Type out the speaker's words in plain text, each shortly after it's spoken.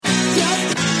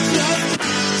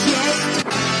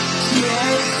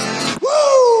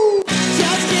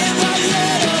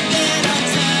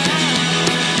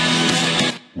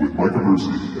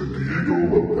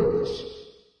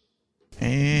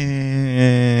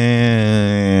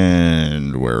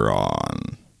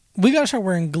gotta start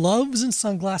wearing gloves and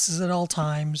sunglasses at all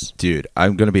times. Dude,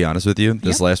 I'm going to be honest with you.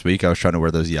 This last week, I was trying to wear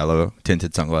those yellow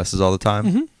tinted sunglasses all the time.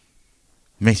 Mm-hmm. It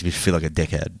makes me feel like a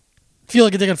dickhead. Feel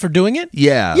like a dickhead for doing it?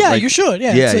 Yeah. Yeah, like, you should.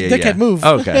 Yeah, it's a dickhead move.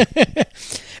 Okay.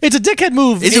 It's a dickhead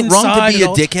move. Is it wrong to be a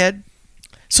dickhead?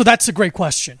 So that's a great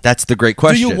question. That's the great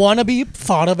question. Do you want to be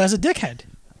thought of as a dickhead?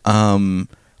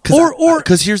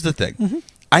 Because here's the thing. Mm-hmm.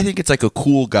 I think it's like a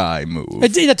cool guy move.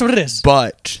 That's what it is.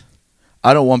 But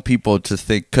I don't want people to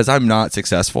think, because I'm not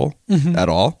successful at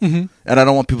all, and I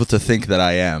don't want people to think that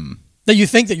I am. That you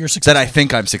think that you're successful. That I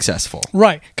think I'm successful.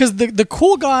 Right. Because the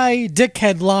cool guy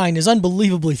dickhead line is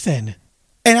unbelievably thin.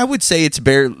 And I would say it's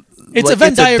bare. It's like, a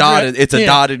Venn diagram. It's a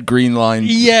dotted green line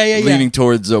leaning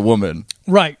towards a woman.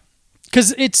 Right.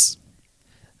 Because it's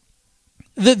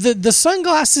the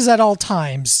sunglasses at all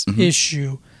times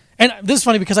issue. And this is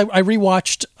funny because I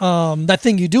rewatched That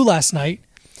Thing You Do last night,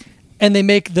 and they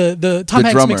make the Tom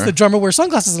Hanks makes the drummer wear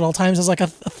sunglasses at all times as like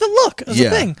a look, as a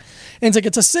thing. And it's like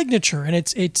it's a signature, and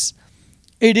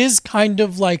it is kind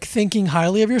of like thinking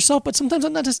highly of yourself, but sometimes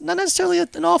not necessarily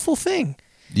an awful thing.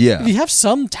 Yeah. If you have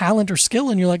some talent or skill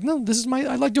and you're like, no, this is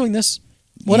I like doing this.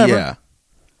 Whatever. Yeah.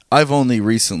 I've only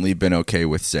recently been okay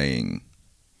with saying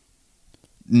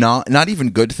not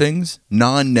even good things,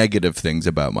 non-negative things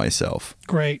about myself.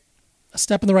 Great. A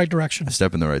step in the right direction. A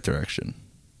step in the right direction.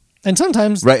 And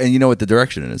sometimes... Right, and you know what the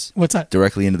direction is? What's that?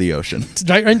 Directly into the ocean.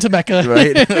 Right into Mecca.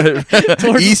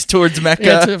 Right? East towards Mecca.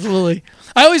 Yeah, absolutely.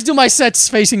 I always do my sets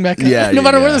facing Mecca. No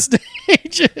matter where the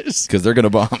stage is. Because they're going to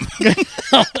bomb.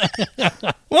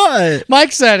 What?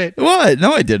 Mike said it. What?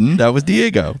 No, I didn't. That was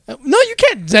Diego. No, you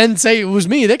can't then say it was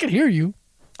me. They can hear you.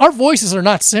 Our voices are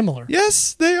not similar.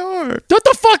 Yes, they are. What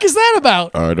the fuck is that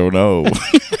about? I don't know.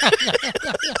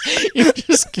 You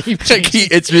just keep changing.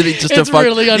 It's really just it's a fuck.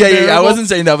 Really unbearable. Yeah. I wasn't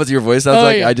saying that was your voice. I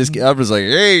was like,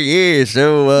 hey,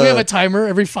 so. We have a timer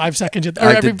every 5 seconds, or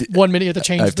every 1 minute you have to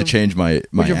change. I have to change my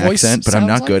accent, but I'm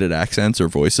not good at accents or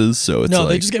voices, so it's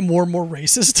they just get more and more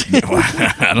racist.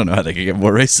 I don't know how they can get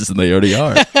more racist than they already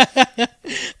are.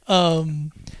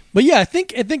 But yeah, I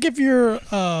think if you're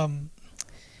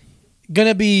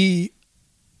gonna be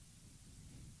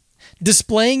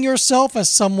displaying yourself as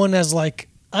someone as like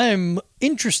I'm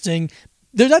interesting,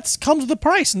 that comes with a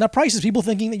price, and that price is people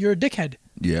thinking that you're a dickhead.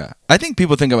 Yeah, I think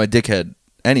people think I'm a dickhead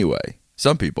anyway.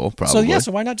 Some people probably.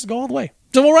 So why not just go all the way?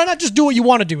 So why not just do what you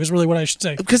want to do? Is really what I should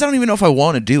say. Because I don't even know if I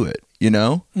want to do it. You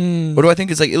know, What do I think?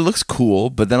 It's like it looks cool,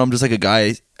 but then I'm just like a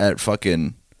guy at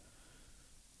fucking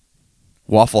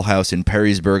Waffle House in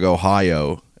Perrysburg,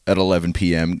 Ohio, at 11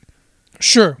 p.m.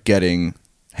 Sure. Getting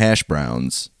hash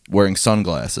browns, wearing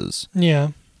sunglasses. Yeah.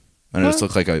 And I just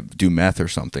look like I do meth or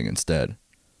something instead.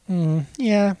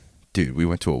 Yeah. Dude, we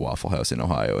went to a Waffle House in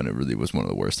Ohio, and it really was one of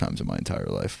the worst times of my entire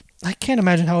life. I can't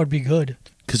imagine how it would be good.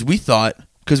 Because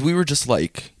we were just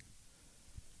like,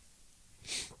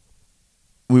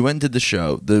 we went and did the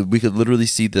show. We could literally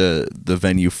see the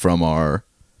venue from our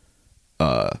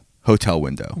hotel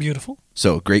window. Beautiful.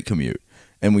 So, great commute.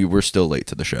 And we were still late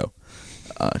to the show.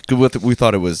 We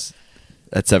thought it was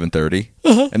at 7:30,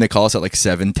 and they call us at like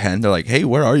 7:10. They're like, "Hey,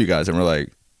 where are you guys?" And we're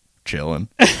like, "Chilling,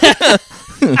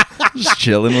 just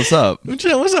chilling. What's up? What's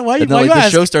up? Why and you like, the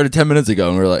ask? show started 10 minutes ago,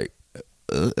 and we're like,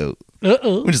 "Uh-oh."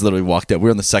 We just literally walked down. We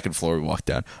were on the second floor. We walked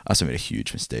down. I also made a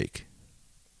huge mistake.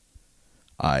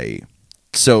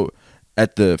 So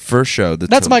at the first show,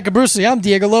 that's Mike Abruzzi. I'm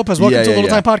Diego Lopez. Welcome to Little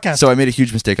Time Podcast. So I made a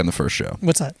huge mistake on the first show.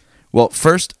 What's that? Well,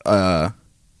 first,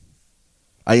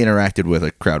 I interacted with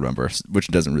a crowd member, which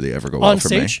doesn't really ever go well for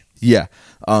me. On stage? Yeah.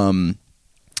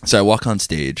 So I walk on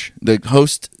stage. The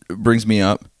host brings me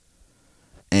up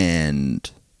and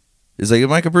is like,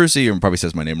 Mike Abruzzi, and probably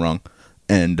says my name wrong.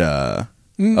 And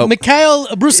Mikhail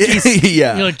Abruzzi.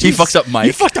 Yeah. Like, he fucks up Mike.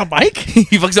 You fucked up Mike?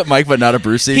 He fucks up Mike, but not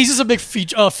Abruzzi. He's just a big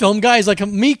film guy. He's like a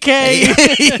Mike.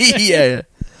 Yeah.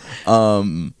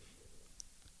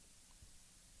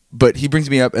 But he brings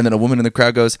me up, and then a woman in the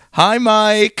crowd goes, "Hi,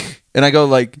 Mike." And I go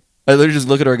like, I literally just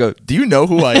look at her. I go, "Do you know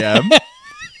who I am?"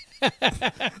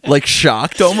 Like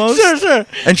shocked almost. Sure.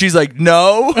 And she's like,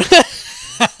 "No."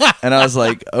 And I was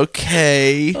like,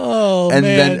 "Okay." Oh, and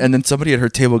man. then somebody at her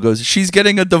table goes, "She's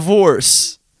getting a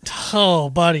divorce." Oh,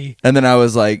 buddy. And then I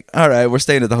was like, "All right, we're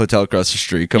staying at the hotel across the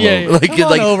street. Come over." Yeah. Like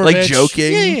Come on over, bitch.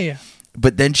 Joking. Yeah.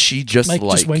 But then she just Mike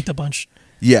just winked a bunch.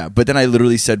 Yeah, but then I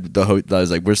literally said I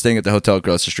was like, "We're staying at the hotel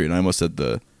across the street," and I almost said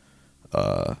the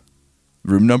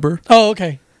room number. Oh,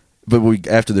 okay. But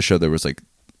after the show, there was like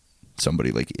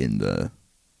somebody like in the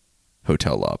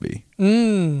hotel lobby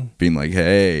being like,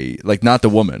 "Hey," like not the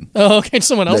woman. Oh, okay,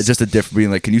 someone else. Just a different being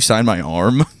like, "Can you sign my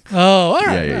arm?" Oh, all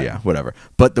right. Yeah, whatever.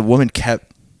 But the woman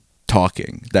kept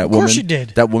talking. That of woman, course she did.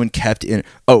 That woman kept in.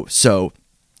 Oh, so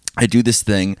I do this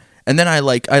thing, and then I'm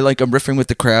riffing with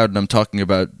the crowd, and I'm talking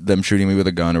about them shooting me with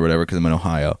a gun or whatever because I'm in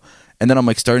Ohio, and then I'm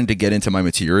like starting to get into my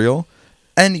material,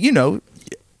 and you know,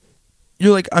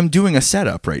 you're like, I'm doing a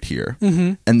setup right here,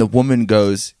 and the woman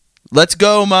goes, "Let's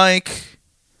go, Mike."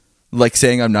 Like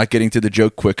saying I'm not getting to the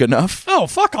joke quick enough. Oh,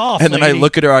 fuck off. And then lady. I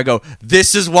look at her, I go,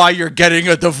 "This is why you're getting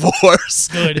a divorce."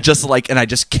 Good. Just like, and I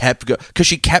just kept because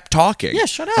she kept talking. Yeah,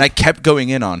 shut up. And I kept going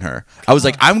in on her. I was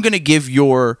like, "I'm gonna give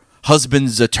your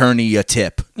husband's attorney a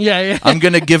tip. Yeah. I'm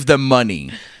gonna give them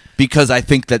money because I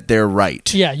think that they're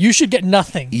right." Yeah, you should get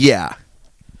nothing. Yeah.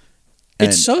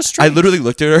 It's so strange. I literally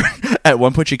looked at her. At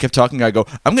one point, she kept talking. I go,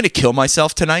 "I'm gonna kill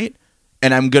myself tonight.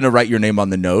 And I'm going to write your name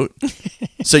on the note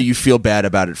so you feel bad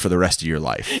about it for the rest of your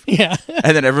life." Yeah.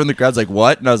 And then everyone in the crowd's like,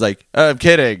 "What?" And I was like, "I'm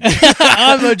kidding.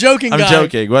 I'm a joking guy. I'm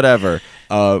joking. Whatever."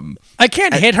 I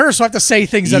can't hit her, so I have to say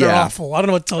things that are awful. I don't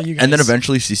know what to tell you guys. And then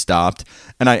eventually she stopped,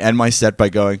 and I end my set by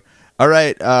going, "All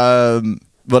right,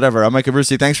 whatever. I'm Mike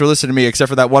Abruzzi. Thanks for listening to me, except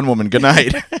for that one woman. Good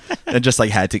night." And just like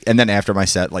had to. And then after my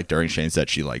set, like during Shane's set,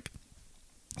 she like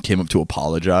came up to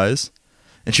apologize,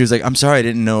 and she was like, "I'm sorry, I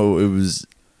didn't know it was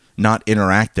not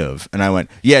interactive." And I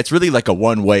went, "Yeah, it's really like a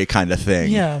one-way kind of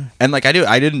thing." Yeah. And like I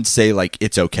didn't say like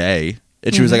it's okay.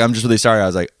 And she was like, "I'm just really sorry." I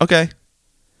was like, "Okay."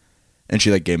 And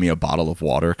she like gave me a bottle of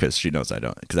water because she knows I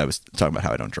don't, because I was talking about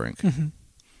how I don't drink.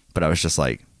 But I was just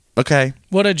like, "Okay."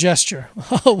 What a gesture.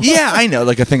 Yeah, I know,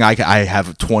 like a thing I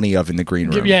have 20 of in the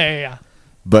green room. Yeah.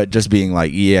 But just being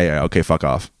like, yeah, okay, fuck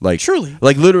off. Like Truly,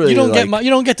 like literally, you don't like,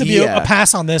 you don't get to be a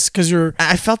pass on this because you're.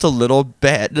 I felt a little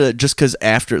bad just because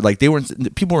after like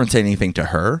people weren't saying anything to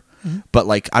her, but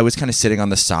like I was kind of sitting on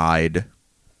the side,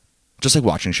 just like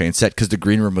watching Shane's set because the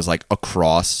green room was like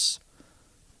across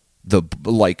the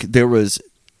like there was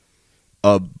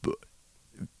a.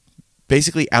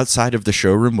 Basically, outside of the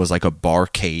showroom was like a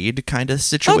barcade kind of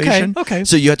situation. Okay.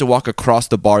 So you had to walk across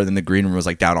the bar, then the green room was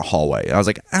like down a hallway. I was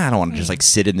like, I don't want to just like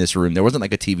sit in this room. There wasn't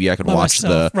like a TV I could watch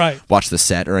the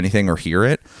set or anything or hear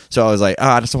it. So I was like,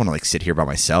 I just don't want to like sit here by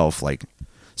myself. Like,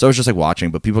 so I was just like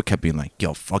watching, but people kept being like,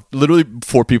 "Yo, fuck!" Literally,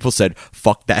 4 people said,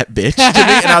 "Fuck that bitch" to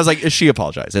me, and I was like, "She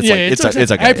apologized."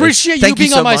 It's okay. I appreciate you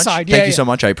being on my side. Thank you so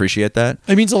much. I appreciate that.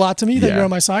 It means a lot to me that you're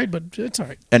on my side, but it's all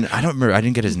right. And I don't remember. I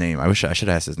didn't get his name. I wish I should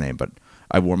have asked his name, but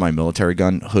I wore my military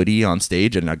gun hoodie on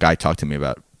stage, and a guy talked to me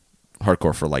about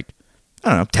hardcore for like, I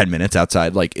don't know, 10 minutes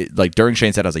outside. Like during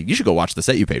Shane's set, I was like, "You should go watch the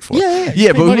set you paid for."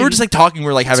 Yeah. But we were just like talking. We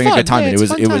were like having a good time, and it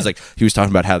was like he was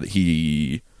talking about how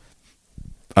he.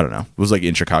 I don't know. It was like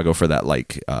in Chicago for that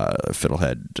like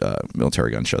Fiddlehead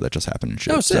military gun show that just happened and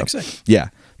shit. Oh, sick. Yeah.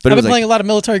 But I've been playing a lot of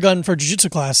military gun for jiu-jitsu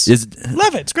class.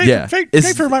 Love it. It's great. Yeah. Great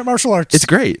for martial arts. It's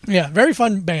great. Yeah. Very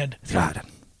fun band. God.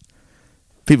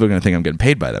 People are going to think I'm getting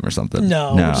paid by them or something.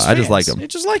 No. I just like them. You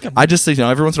just like them. I just,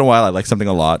 every once in a while I like something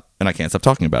a lot and I can't stop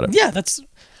talking about it. Yeah.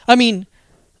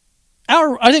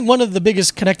 I think one of the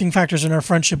biggest connecting factors in our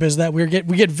friendship is that we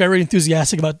get very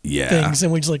enthusiastic about things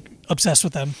and we just like obsessed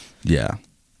with them. Yeah.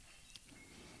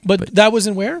 But that was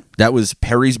in where? That was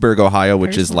Perrysburg, Ohio,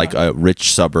 which is like a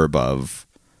rich suburb of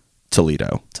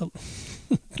Toledo.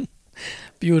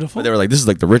 Beautiful. But they were like, "This is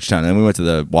like the rich town." And then we went to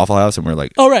the Waffle House and we were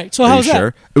like, "Oh, right. So how was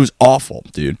that?" It was awful,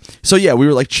 dude. So yeah, we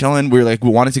were like chilling. We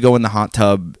wanted to go in the hot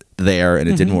tub there and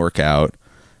it didn't work out.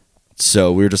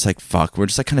 So we were just like, fuck. We're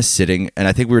just like kind of sitting. And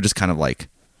I think we were just kind of like,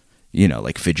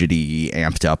 like fidgety,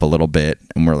 amped up a little bit.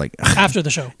 And we're like, after the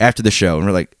show. And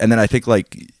we're like, and then I think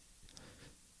like,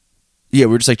 yeah,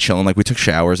 we were just like chilling. Like we took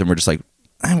showers and we're just like,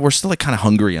 we're still like kind of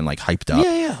hungry and like hyped up.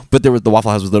 Yeah. But the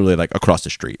Waffle House was literally like across the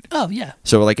street. Oh yeah.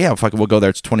 So we're like, yeah, fuck it, we'll go there.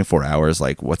 It's 24 hours.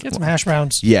 Like get some hash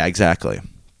browns. Yeah, exactly.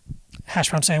 Hash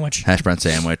brown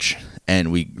sandwich.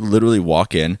 And we literally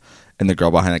walk in and the girl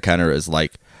behind the counter is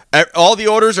like, "All the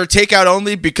orders are takeout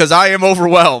only because I am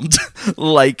overwhelmed."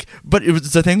 Like, but it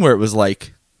was the thing where it was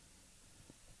like,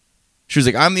 she was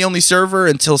like, "I'm the only server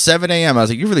until 7 a.m. I was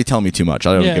like, "You're really telling me too much.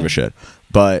 I don't give a shit."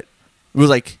 But it was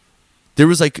like, there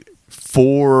was like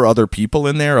 4 other people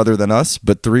in there other than us,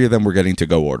 but 3 of them were getting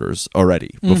to-go orders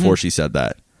already before she said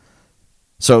that.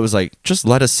 So it was like, just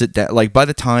let us sit down. Like by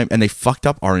the time, and they fucked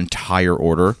up our entire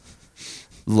order.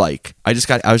 Like I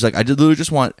literally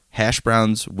just want hash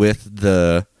browns with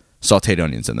the sauteed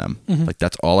onions in them. Like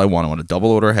that's all I want. I want a double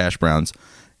order of hash browns.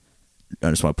 I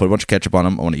just want to put a bunch of ketchup on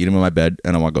them. I want to eat them in my bed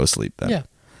and I want to go to sleep then. Yeah.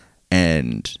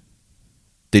 And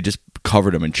they just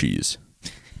covered them in cheese.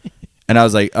 And I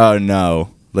was like, "Oh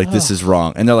no, like this is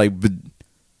wrong." And they're like, "But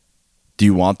do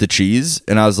you want the cheese?"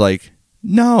 And I was like,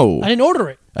 "No. I didn't order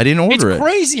it. It's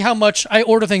crazy how much I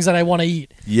order things that I want to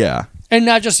eat. Yeah. And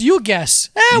not just you guess.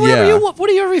 Whatever you want.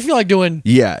 Whatever you feel like doing.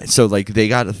 Yeah. So like they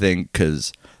got a thing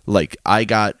because like I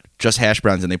got just hash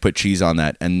browns and they put cheese on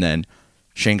that, and then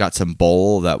Shane got some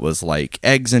bowl that was like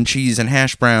eggs and cheese and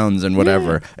hash browns and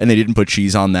whatever, and they didn't put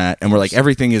cheese on that, and we're like,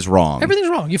 everything is wrong. Everything's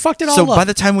wrong. You fucked it all up. So by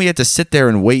the time we had to sit there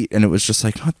and wait, and it was just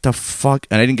like, what the fuck?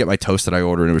 And I didn't get my toast that I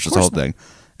ordered, and it was just the whole thing.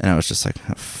 And I was just like,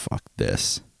 oh, fuck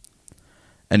this.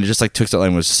 And it just like took so long.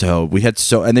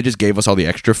 And they just gave us all the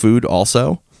extra food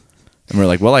also. And we're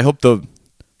like, well, I hope the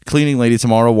cleaning lady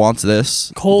tomorrow wants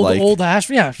this. Cold, old hash.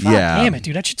 Yeah. Damn it,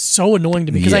 dude. That shit's so annoying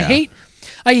to me because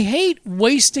I hate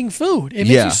wasting food. It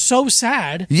makes you so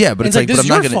sad. Yeah, but it's like, this is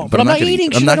your fault. But I'm not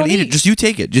eating shit. I'm not going to eat it. Just you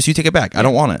take it. Just you take it back. I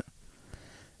don't want it.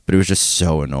 But it was just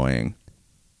so annoying.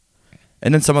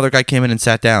 And then some other guy came in and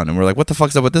sat down, and we're like, what the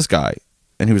fuck's up with this guy?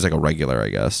 And he was like a regular, I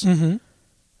guess. Mm-hmm.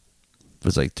 It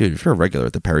was like, dude, if you're a regular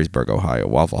at the Perrysburg, Ohio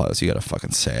Waffle House, you got a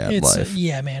fucking sad life.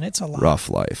 Man, it's a lot.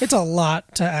 Rough life. It's a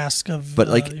lot to ask of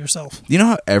yourself. You know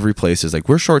how every place is like,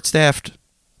 we're short-staffed?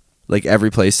 Like,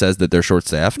 every place says that they're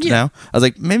short-staffed now? I was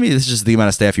like, maybe this is just the amount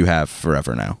of staff you have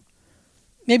forever now.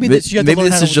 Maybe this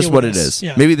is just what it is.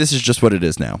 Yeah. Maybe this is just what it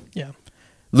is now. Yeah.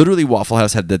 Literally, Waffle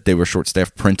House had that they were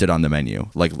short-staffed printed on the menu,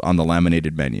 like on the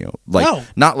laminated menu. Like,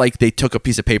 not like they took a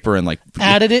piece of paper and like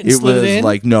added it and slid it in? It was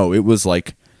like, no, it was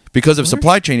like, because of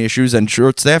supply chain issues and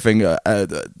short staffing,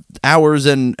 hours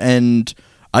and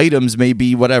items may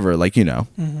be whatever, like, you know.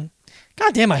 Mm-hmm.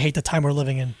 God damn, I hate the time we're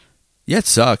living in. Yeah, it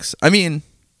sucks. I mean,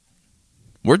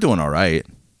 we're doing all right.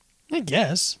 I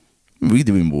guess. We could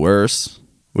do even worse.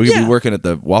 We could be working at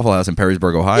the Waffle House in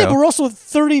Perrysburg, Ohio. Yeah, but we're also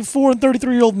 34 and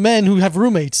 33-year-old men who have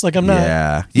roommates. Like, I'm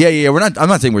not. Yeah. I'm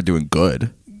not saying we're doing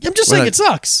good. I'm just saying it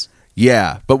sucks.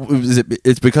 Yeah, but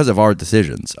it's because of our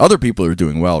decisions. Other people are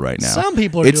doing well right now. Some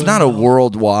people are It's not a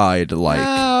worldwide, like...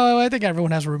 No, I think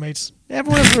everyone has roommates.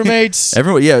 Everyone has roommates.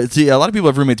 See, a lot of people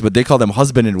have roommates, but they call them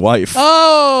husband and wife.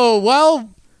 Oh, well,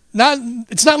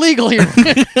 it's not legal here.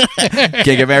 Can't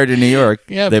get married in New York.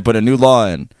 Yeah. They put a new law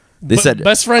in. They said...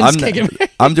 Best friends can't get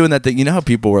married. I'm doing that thing. You know how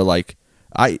people were like...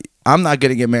 I'm not going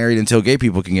to get married until gay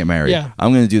people can get married. Yeah.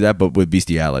 I'm going to do that, but with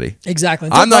bestiality. Exactly.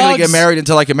 I'm not going to get married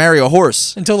until I can marry a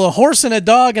horse. Until a horse and a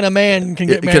dog and a man can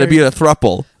get married. Can it be a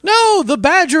throuple? No, the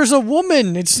badger's a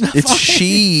woman. It's not.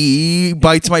 She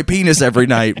bites my penis every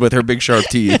night with her big sharp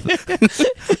teeth.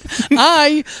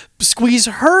 I squeeze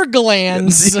her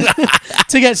glands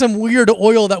to get some weird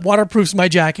oil that waterproofs my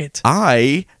jacket.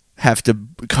 I have to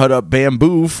cut up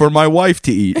bamboo for my wife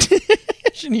to eat.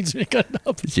 She needs me to cut it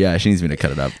up. Yeah, she needs me to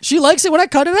cut it up. She likes it when I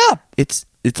cut it up. It's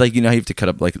like, you know how you have to cut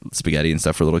up like spaghetti and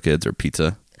stuff for little kids or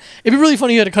pizza? It'd be really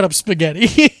funny if you had to cut up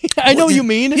spaghetti. I know what you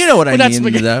mean. You know what I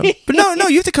mean, though. But no,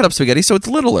 you have to cut up spaghetti so it's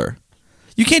littler.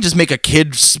 You can't just make a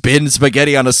kid spin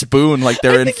spaghetti on a spoon like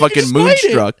they're in fucking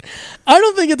Moonstruck. I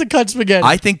don't think you have to cut spaghetti.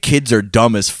 I think kids are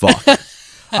dumb as fuck.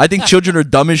 I think children are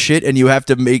dumb as shit, and you have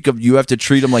to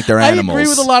treat them like they're animals. I agree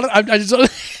with a lot of.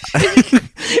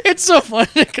 It's so funny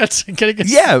to cut spaghetti.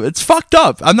 Yeah, it's fucked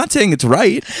up. I'm not saying it's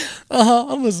right.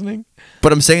 I'm listening.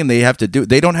 But I'm saying they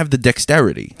don't have the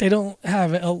dexterity. They don't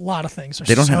have a lot of things.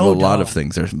 They don't have a lot of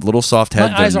things. They're little soft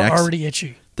heads. My eyes are already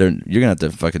itchy. You're gonna have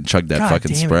to fucking chug that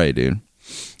fucking spray, dude.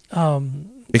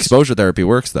 Exposure therapy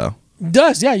works though. It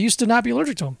does, yeah. I used to not be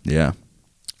allergic to them. Yeah.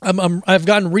 I've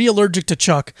gotten re-allergic to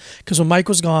Chuck because when Mike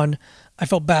was gone, I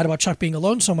felt bad about Chuck being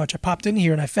alone so much. I popped in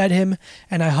here and I fed him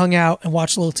and I hung out and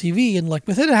watched a little TV, and like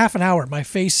within a half an hour, my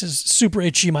face is super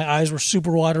itchy. My eyes were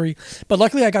super watery. But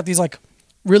luckily I got these like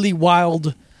really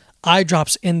wild eye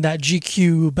drops in that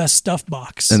GQ Best Stuff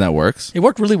box. And that works? It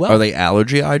worked really well. Are they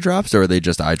allergy eye drops or are they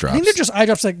just eye drops? I think they're just eye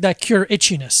drops that cure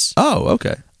itchiness. Oh,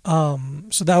 okay.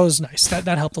 So that was nice.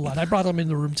 That helped a lot. I brought them in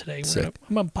the room today.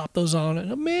 I'm gonna pop those on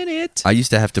in a minute. I used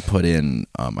to have to put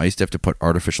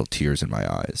artificial tears in my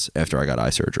eyes after I got eye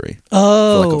surgery.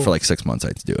 Oh, for like 6 months I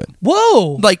had to do it.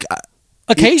 Whoa! Like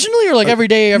occasionally or like every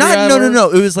day? No.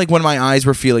 It was like when my eyes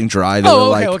were feeling dry.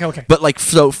 Okay. But like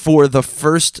so for the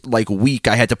first like week,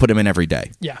 I had to put them in every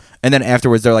day. Yeah. And then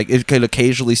afterwards, they're like it could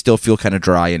occasionally still feel kind of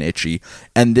dry and itchy,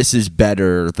 and this is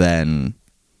better than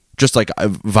just like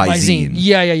Visine.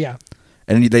 Yeah.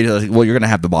 And they're like, well, you're going to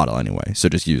have the bottle anyway, so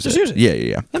just use it. Use it.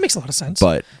 Yeah. That makes a lot of sense.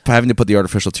 But having to put the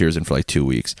artificial tears in for like 2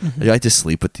 weeks, I had to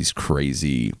sleep with these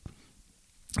crazy...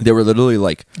 They were literally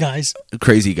like... Guys.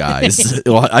 Crazy guys.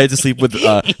 Well, I had to sleep with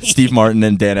Steve Martin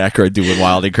and Dan Aykroyd doing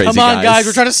Wild and Crazy Guys. Come on, guys,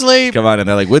 we're trying to sleep. Come on. And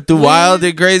they're like, with the Wild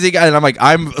and Crazy Guys. And I'm like,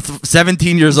 I'm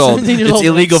 17 years old. It's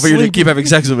illegal for you to keep having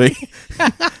sex with me.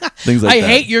 Things like that. I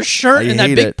hate your shirt and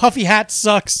that big puffy hat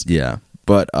sucks. Yeah.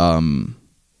 But I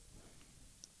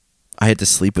had to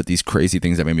sleep with these crazy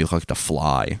things that made me look like The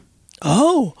Fly.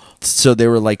 Oh. So they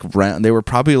were like round. They were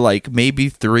probably like maybe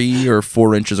 3 or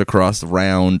 4 inches across,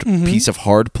 round piece of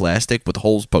hard plastic with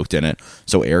holes poked in it,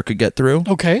 so air could get through.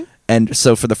 Okay. And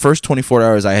so for the first 24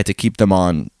 hours, I had to keep them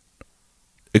on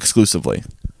exclusively.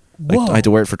 Like, I had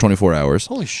to wear it for 24 hours.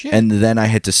 Holy shit! And then I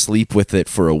had to sleep with it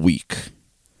for a week.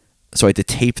 So I had to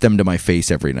tape them to my face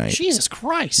every night. Jesus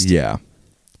Christ! Yeah,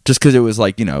 just because it was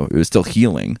like, you know, it was still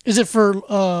healing. Is it for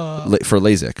for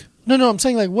LASIK? No, I'm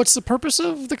saying, like, what's the purpose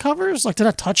of the covers? Like, to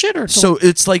not touch it, or so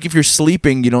it's like if you're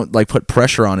sleeping, you don't like put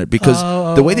pressure on it, because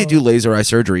the way they do laser eye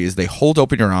surgery is they hold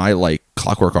open your eye like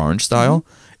Clockwork Orange style.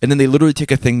 And then they literally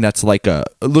take a thing that's like it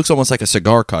looks almost like a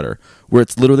cigar cutter, where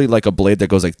it's literally like a blade that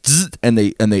goes like, zzz, and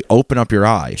they open up your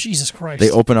eye. Jesus Christ! They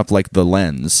open up like the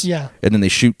lens. Yeah. And then they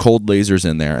shoot cold lasers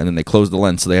in there, and then they close the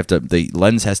lens, so the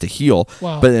lens has to heal.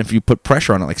 Wow. But then if you put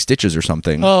pressure on it, like stitches or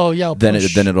something, then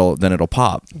it'll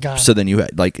pop. Got it. So then you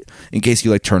like, in case you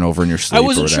like turn over in your sleep. I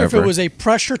wasn't sure if it was a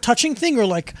pressure touching thing or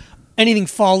like anything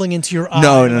falling into your eye.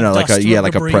 No,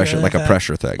 like a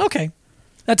pressure thing. Okay.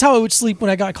 That's how I would sleep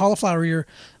when I got cauliflower ear.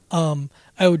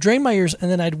 I would drain my ears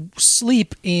and then I'd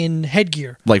sleep in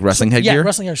headgear. Like wrestling headgear? Yeah,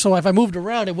 wrestling gear. So if I moved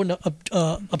around, it wouldn't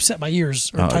upset my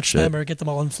ears or touch them or get them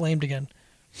all inflamed again.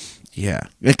 Yeah.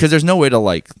 Because there's no way to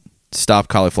like stop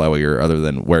cauliflower ear other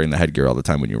than wearing the headgear all the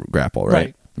time when you grapple, right?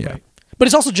 Right. Yeah. Right. But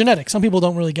it's also genetic. Some people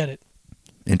don't really get it.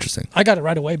 Interesting. I got it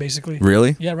right away, basically.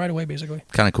 Really? Yeah, right away, basically.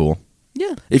 Kind of cool.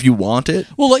 Yeah. If you want it.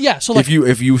 Well, yeah. So like,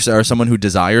 if you are someone who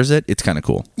desires it, it's kind of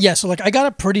cool. Yeah. So like, I got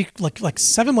it pretty like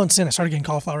 7 months in. I started getting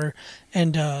cauliflower,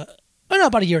 and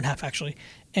about a year and a half actually.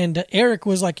 And Eric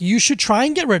was like, "You should try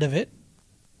and get rid of it,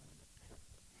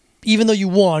 even though you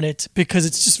want it, because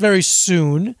it's just very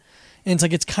soon." And it's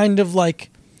like it's kind of like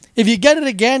if you get it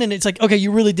again, and it's like, okay,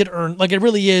 you really did earn. Like it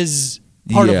really is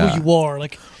part of who you are.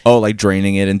 Like like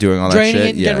draining it and doing all that shit. Draining it,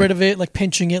 and get rid of it, like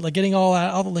pinching it, like getting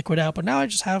all the liquid out. But now I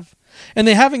just have. And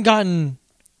they haven't gotten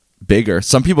bigger.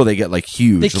 Some people they get like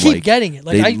huge. They keep getting it.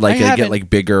 Like they get like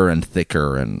bigger and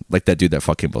thicker, and like that dude that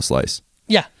fought Kimbo Slice.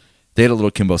 Yeah, they had a little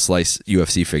Kimbo Slice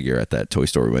UFC figure at that toy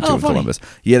store we went to in Columbus.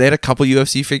 Yeah, they had a couple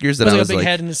UFC figures that was I was like a big like,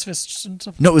 head in his fists and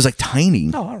stuff. No, it was like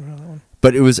tiny. Oh, I don't know that one.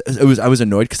 But it was I was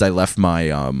annoyed because I left my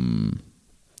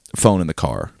phone in the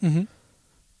car.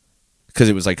 Because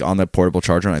it was like on the portable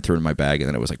charger, and I threw it in my bag, and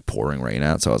then it was like pouring rain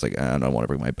out. So I was like, I don't want to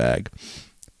bring my bag.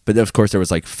 But of course, there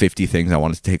was like 50 things I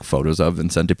wanted to take photos of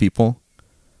and send to people.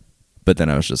 But then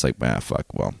I was just like, fuck.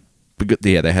 Well, but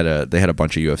yeah, they had a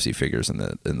bunch of UFC figures in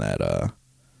that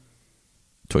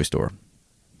toy store.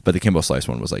 But the Kimbo Slice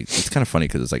one was like, it's kind of funny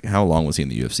because it's like, how long was he in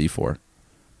the UFC for?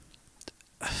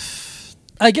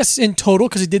 I guess in total,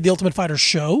 because he did the Ultimate Fighter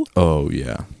show. Oh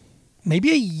yeah.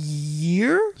 Maybe a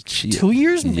year, Jeez. 2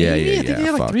 years, maybe. Yeah, I think they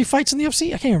had like 3 fights in the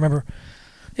UFC. I can't remember.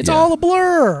 It's all a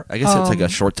blur. I guess it's like a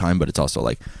short time, but it's also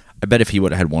like, I bet if he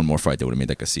would have had one more fight, they would have made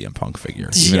like a CM Punk figure,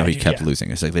 even though he kept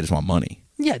losing. It's like they just want money.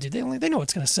 Yeah, dude, they know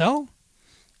it's gonna sell.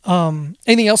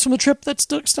 Anything else from the trip that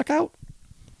stuck out?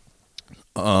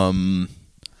 I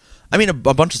mean, a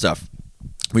bunch of stuff.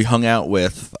 We hung out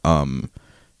with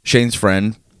Shane's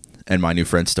friend and my new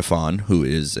friend Stefan, who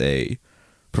is a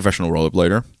professional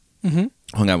rollerblader.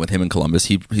 Hung out with him in Columbus.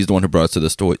 He's the one who brought us to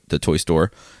the toy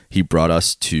store. He brought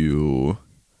us to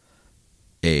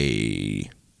a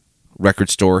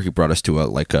record store. He brought us to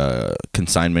a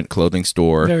consignment clothing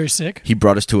store. Very sick. He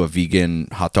brought us to a vegan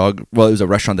hot dog. Well, it was a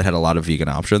restaurant that had a lot of vegan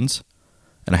options,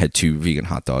 and I had 2 vegan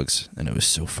hot dogs, and it was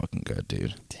so fucking good,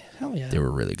 dude. Hell yeah. They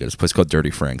were really good. It's a place called Dirty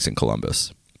Frank's in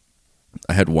Columbus.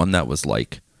 I had one that was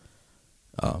like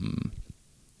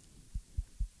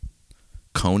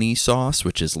coney sauce,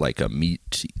 which is like a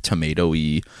meat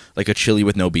tomato-y, like a chili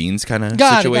with no beans kind of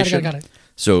situation. Got it.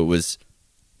 So it was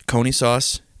coney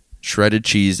sauce, shredded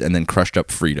cheese, and then crushed up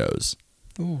Fritos.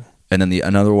 Ooh. And then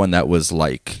another one that was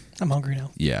like, I'm hungry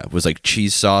now. Yeah, it was like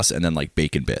cheese sauce and then like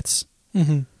bacon bits.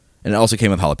 And it also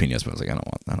came with jalapenos, but I was like, I don't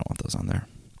want those on there.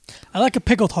 I like a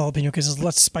pickled jalapeno because it's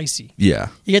less spicy. Yeah.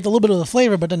 You get a little bit of the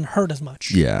flavor, but it doesn't hurt as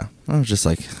much. Yeah. I was just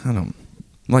like,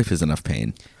 life is enough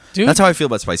pain. Dude, that's how I feel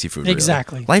about spicy food.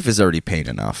 Exactly. Really. Life is already pain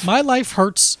enough. My life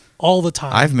hurts all the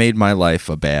time. I've made my life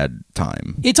a bad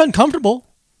time. It's uncomfortable.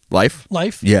 Life?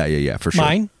 Yeah, for sure.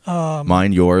 Mine.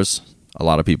 Mine, yours, a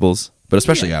lot of people's, but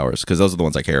especially ours, because those are the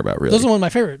ones I care about, really. Those are one of my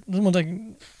favorite. Those are the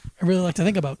ones I really like to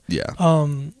think about. Yeah.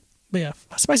 But yeah,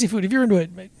 spicy food, if you're into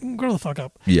it, grow the fuck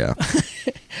up. Yeah.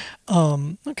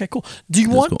 Okay, cool. Do you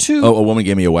want to... Oh, a woman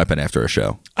gave me a weapon after a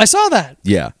show. I saw that.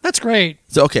 Yeah. That's great.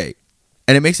 So, okay.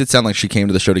 And it makes it sound like she came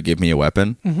to the show to give me a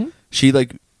weapon. She,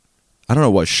 like, I don't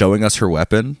know what, showing us her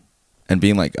weapon and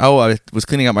being like, oh, I was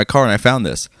cleaning out my car and I found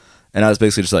this. And I was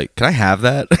basically just like, can I have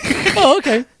that? Oh,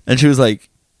 okay. And she was like,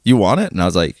 you want it? And I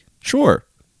was like, Sure.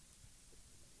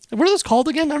 What are those called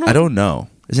again? I don't know.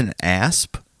 Is it an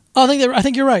asp? Oh, I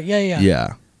think you're right. Yeah.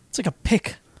 Yeah. It's like a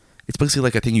pick. It's basically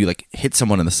like a thing you like hit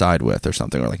someone in the side with or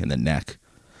something, or like in the neck.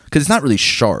 Because it's not really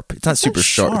sharp. It's not super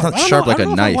sharp. It's not sharp like a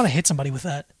knife. I want to hit somebody with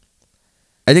that.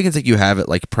 I think it's like you have it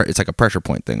like it's like a pressure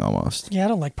point thing almost. Yeah, I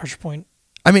don't like pressure point.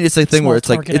 I mean, it's a thing where it's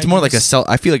like it's more like a self.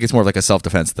 I feel like it's more like a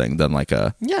self-defense thing than like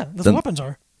a. Yeah, that's what weapons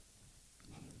are.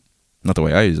 Not the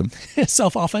way I use them.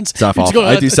 Self-offense.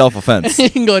 I do self-offense. You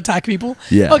can go attack people.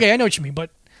 Yeah. Okay, I know what you mean, but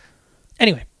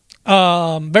anyway,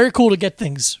 very cool to get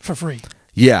things for free.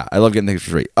 Yeah, I love getting things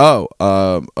for free. Oh,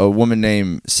 a woman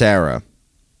named Sarah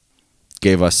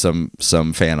gave us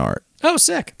some fan art. Oh,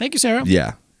 sick! Thank you, Sarah.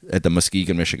 Yeah, at the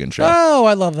Muskegon, Michigan show. Oh,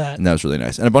 I love that. And that was really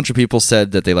nice. And a bunch of people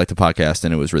said that they liked the podcast,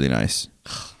 and it was really nice.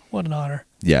 What an honor.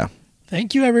 Yeah.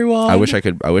 Thank you, everyone. I wish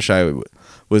I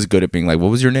was good at being like,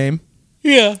 what was your name?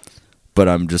 Yeah. But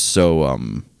I'm just so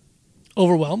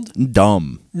overwhelmed.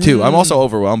 Dumb too. I'm also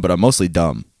overwhelmed, but I'm mostly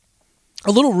dumb.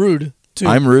 A little rude too.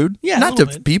 I'm rude. Yeah, not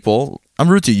to people. I'm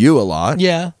rude to you a lot.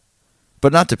 Yeah.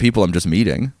 But not to people I'm just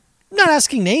meeting. Not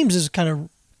asking names is kind of.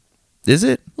 Is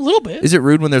it? A little bit. Is it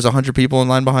rude when there's 100 people in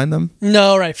line behind them?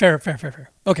 No, right. Fair.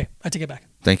 Okay, I take it back.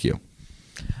 Thank you.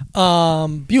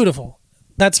 Beautiful.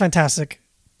 That's fantastic.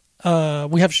 We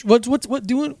have what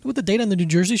the date on the New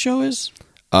Jersey show is?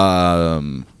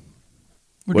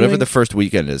 Whatever the first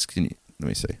weekend is. Let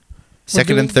me see.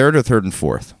 Second and third, or third and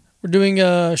fourth? We're doing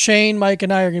Shane, Mike,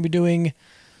 and I are going to be doing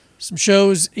some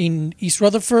shows in East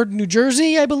Rutherford, New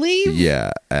Jersey, I believe.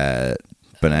 Yeah, at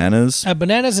Bananas. At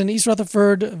Bananas in East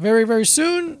Rutherford very, very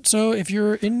soon. So if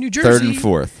you're in New Jersey. Third and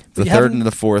fourth. The third and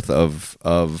the fourth of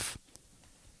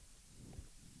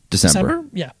December.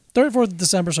 Yeah. 3rd and 4th of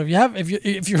December. So if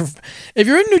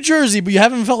you're in New Jersey but you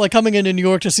haven't felt like coming into New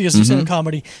York to see us do stand-up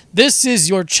comedy, this is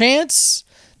your chance.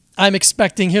 I'm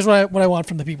expecting. Here's what I want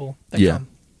from the people that come.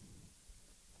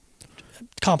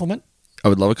 Compliment. I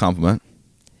would love a compliment.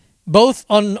 Both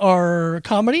on our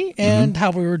comedy and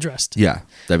how we were dressed. Yeah,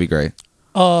 that'd be great.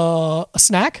 A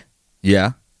snack.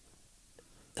 Yeah.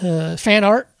 Fan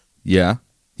art. Yeah.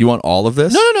 You want all of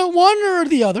this? No. One or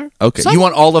the other. Okay. You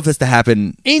want all of this to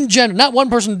happen in general, not one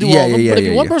person to do all of them. But if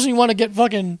you're one person, you want to get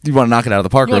fucking. You want to knock it out of the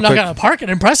park. You want to knock it out of the park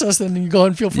and impress us, then you go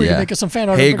and feel free to make us some fan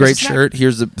art. Hey, great shirt.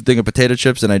 Here's a thing of potato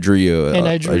chips, and I drew you.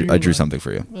 I drew something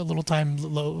for you. A little time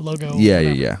logo.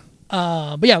 Yeah.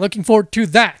 But yeah, looking forward to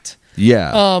that.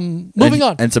 Yeah. Moving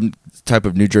on. And some type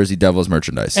of New Jersey Devils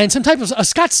merchandise. And some type of a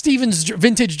Scott Stevens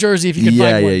vintage jersey if you can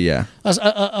find one. Yeah.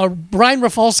 A Brian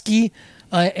Rafalski,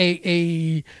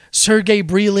 a Sergey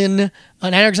Brylin,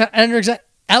 an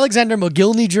Alexander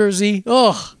McGillney jersey.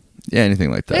 Oh. Yeah,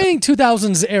 anything like that. Anything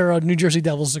 2000s era New Jersey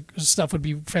Devils stuff would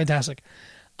be fantastic.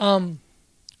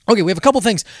 Okay, we have a couple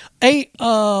things.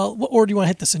 What order do you want to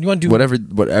hit this in? You want to do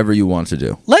whatever you want to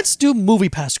do. Let's do Movie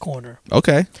Pass Corner.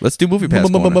 Okay, let's do Movie Pass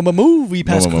Corner. Movie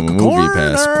Pass Corner. Movie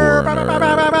Pass Corner.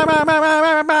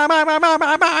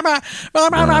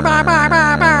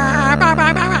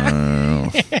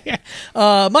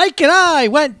 Mike and I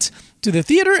went to the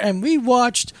theater and we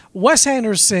watched Wes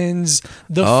Anderson's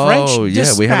The French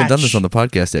Dispatch. We haven't done this on the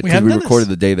podcast yet because we recorded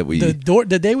the day that we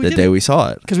we saw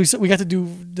it because we got to do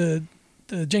the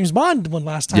James Bond one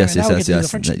last time. Yes. The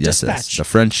French Dispatch. The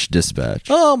French Dispatch.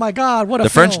 Oh my God, what a The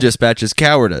French Dispatch is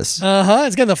cowardice.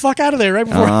 It's getting the fuck out of there right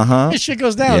before this shit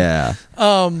goes down. Yeah.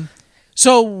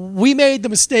 So we made the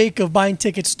mistake of buying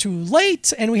tickets too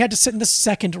late, and we had to sit in the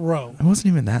second row. It wasn't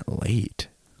even that late.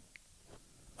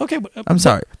 Okay, I'm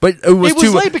sorry, but it was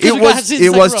too late. Because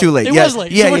it was too late. It was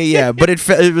late. Yeah. But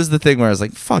it was the thing where I was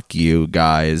like, "Fuck you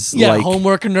guys!" Yeah, like,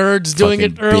 homework nerds doing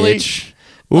it early. Bitch.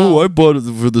 I bought it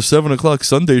for the 7:00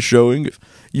 Sunday showing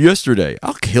yesterday.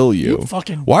 I'll kill you.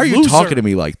 Why are you talking to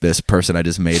me like this, person I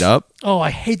just made up? Oh,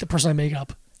 I hate the person I make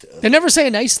up. They never say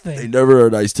a nice thing. They never are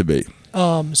nice to me.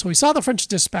 So we saw The French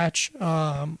Dispatch.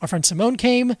 Our friend Simone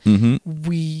came. Mm-hmm.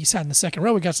 We sat in the second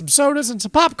row. We got some sodas and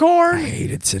some popcorn. I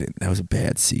hated sitting. That was a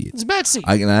bad seat. It's a bad seat.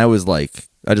 I was like,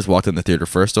 I just walked in the theater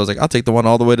first. So I was like, I'll take the one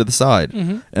all the way to the side.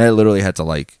 Mm-hmm. And I literally had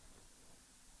to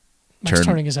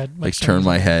turning his head. Turn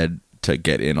my head to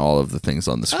get in all of the things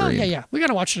on the screen. Oh, yeah. We got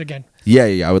to watch it again.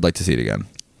 Yeah. I would like to see it again.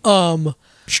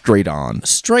 Straight on.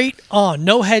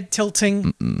 No head tilting.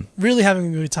 Mm-mm. Really having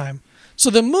a good time.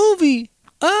 So the movie,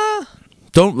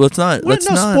 let's not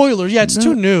spoilers. Yeah, it's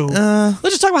too new. Let's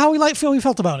just talk about how we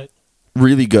felt about it.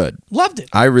 Really good. Loved it.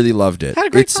 I really loved it. Had a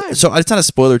great time. So it's not a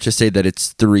spoiler to say that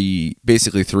it's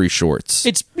basically three shorts.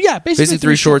 It's basically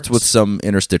three shorts with some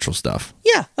interstitial stuff.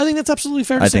 Yeah, I think that's absolutely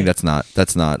fair to say. I think that's not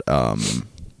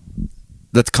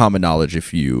that's common knowledge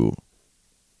if you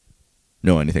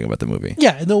know anything about the movie.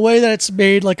 Yeah, and the way that it's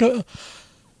made, like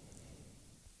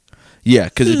Yeah,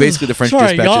 because basically the French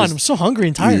Dispatch I'm so hungry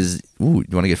and tired. You want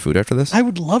to get food after this? I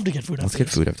would love to get food after this.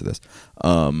 Let's get food after this.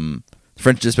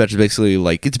 French Dispatch is basically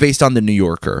like, it's based on the New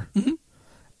Yorker. Mm-hmm.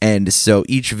 And so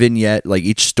each vignette, like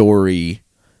each story,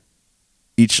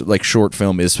 each like short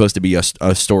film is supposed to be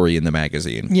a story in the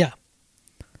magazine. Yeah.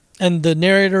 And the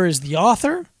narrator is the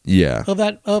author. Yeah. Of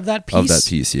that piece. Of that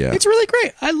piece, yeah. It's really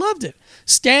great. I loved it.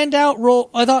 Standout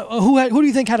role. I thought who do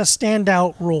you think had a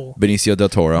standout role? Benicio del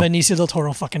Toro. Benicio del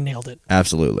Toro fucking nailed it.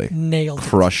 Absolutely.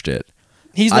 Crushed it.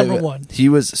 He's number one. He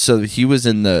was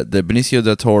in the Benicio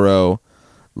del Toro,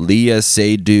 Léa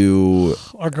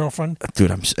Seydoux, our girlfriend.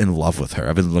 Dude, I'm in love with her.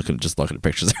 I've been looking at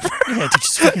pictures of her. Yeah,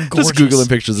 she's fucking gorgeous. Just Googling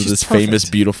pictures of this famous,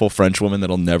 beautiful French woman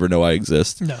that'll never know I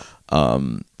exist. No.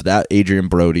 That Adrian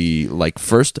Brody, like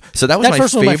first. So that was my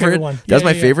favorite. One. That was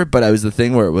my favorite, but I was the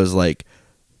thing where it was like,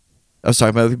 I was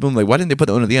talking about people. I'm like, why didn't they put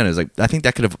that one at the end? I was like, I think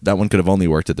that one could have only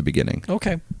worked at the beginning.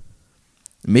 Okay.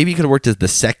 Maybe it could have worked as the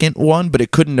second one, but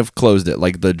it couldn't have closed it.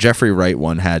 Like the Jeffrey Wright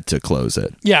one had to close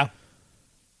it. Yeah.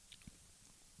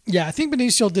 Yeah, I think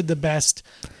Benicio did the best.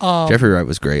 Jeffrey Wright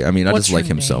was great. I mean, I just like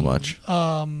him so much.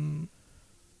 God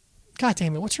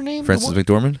damn it, what's her name? Frances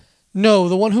McDormand? No,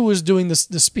 the one who was doing the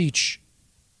speech.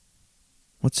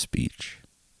 What speech?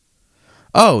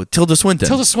 Oh, Tilda Swinton.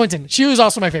 Tilda Swinton. She was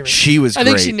also my favorite. She was great. I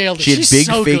think she nailed it. She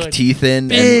had big fake teeth in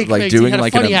and like doing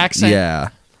like a funny accent. Yeah.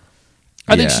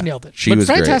 I think she nailed it. She was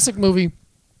fantastic movie.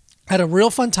 Had a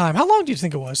real fun time. How long do you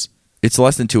think it was? It's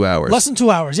less than 2 hours. Less than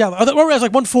 2 hours. Yeah. Or it was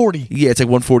like 140. Yeah, it's like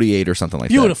 148 or something like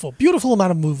that. Beautiful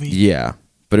amount of movie. Yeah.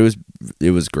 But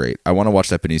it was great. I want to watch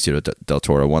that Benicio del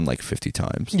Toro one like 50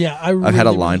 times. Yeah, I've had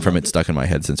a line from it stuck in my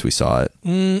head since we saw it.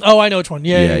 I know which one.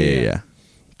 Yeah.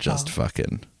 Just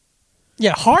fucking.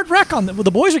 Yeah, hard rec on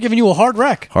the boys are giving you a hard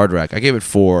rec. Hard rec. I gave it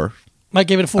 4. Mike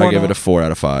gave it a 4. I gave it a 4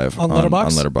 out of 5 on Letterboxd.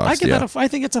 On Letterboxd. I give that I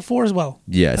think it's a 4 as well.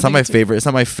 Yeah, it's not my favorite. It's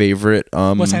not my favorite.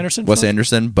 Wes Anderson. Wes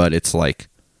Anderson, but it's like.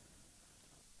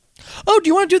 Oh, do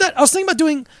you want to do that? I was thinking about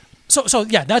doing. So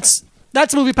yeah, that's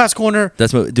Movie Pass Corner.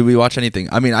 Did we watch anything?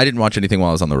 I mean, I didn't watch anything while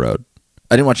I was on the road.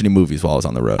 I didn't watch any movies while I was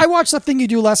on the road. I watched That Thing You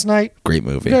Do last night. Great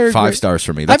movie. Very 5 great. stars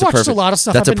for me. I've watched a lot of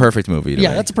stuff. That's a perfect movie. To me.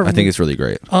 That's a perfect. I think it's really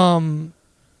great.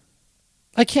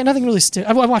 I can't. Nothing really stick.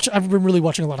 I've been really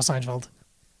watching a lot of Seinfeld.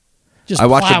 I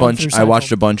watched a bunch. I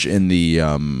watched a bunch in the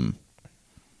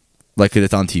like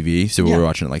it's on TV, so we were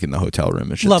watching it like in the hotel room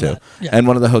and shit Love too. That. Yeah. And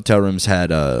one of the hotel rooms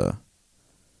had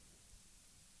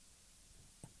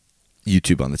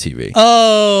YouTube on the TV.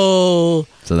 Oh,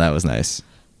 so that was nice.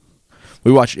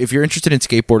 We watched. If you're interested in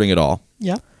skateboarding at all,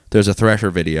 there's a Thrasher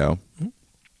video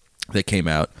that came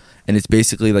out, and it's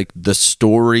basically like the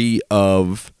story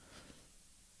of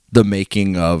the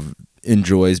making of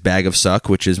Enjoy's Bag of Suck,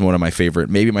 which is one of my favorite,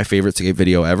 maybe my favorite skate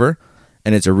video ever.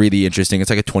 And it's a really interesting. It's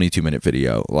like a 22-minute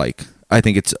video. Like I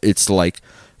think it's like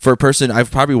for a person, I've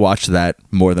probably watched that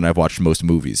more than I've watched most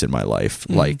movies in my life.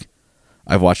 Mm-hmm. Like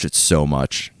I've watched it so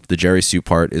much. The Jerry Sue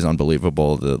part is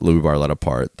unbelievable. The Louis Barletta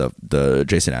part, the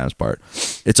Jason Adams part,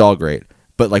 it's all great.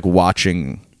 But like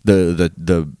watching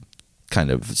the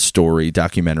kind of story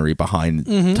documentary behind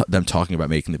them talking about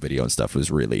making the video and stuff was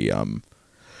really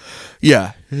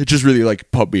yeah, it just really like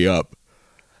pumped me up.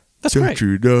 That's great. Don't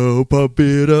you know, pump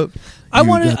it up. I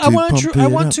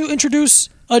want to introduce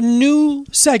a new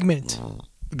segment.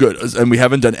 Good, and we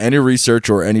haven't done any research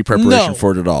or any preparation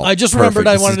for it at all. I just remembered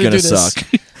I wanted to do this. Suck.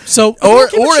 So, or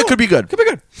it could be good. Could be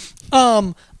good.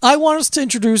 I want us to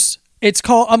introduce.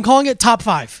 I'm calling it Top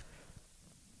 5.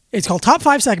 It's called Top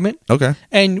 5 segment. Okay.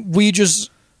 And we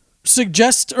just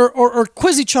suggest or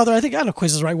quiz each other. I don't know,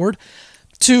 quiz is the right word.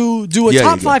 To do a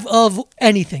top 5 of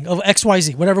anything, of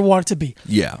XYZ, whatever we want it to be.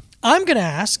 Yeah. I'm going to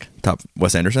ask. Top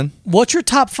Wes Anderson? What's your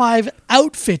top 5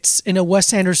 outfits in a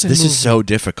Wes Anderson movie? This is so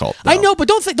difficult, though. I know, but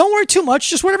don't worry too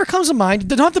much. Just whatever comes to mind.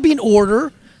 They don't have to be in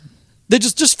order. They're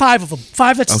just 5 of them.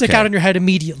 5 that stick out in your head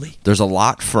immediately. There's a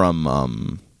lot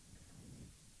from...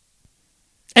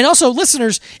 And also,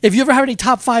 listeners, if you ever have any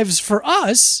top 5s for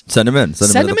us, send them in.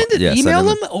 Send them in. Email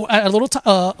them at a little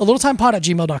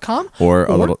timePod@gmail.com. Or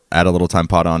a little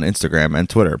timePod on Instagram and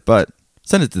Twitter. But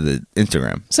send it to the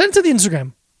Instagram. Send it to the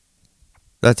Instagram.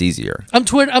 That's easier. I'm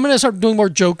going to start doing more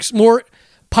jokes, more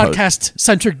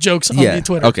podcast-centric jokes on the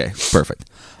Twitter. Okay, perfect.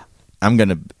 I'm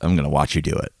gonna watch you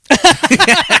do it.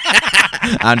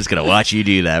 I'm just gonna watch you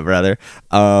do that, brother.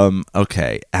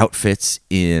 Okay, outfits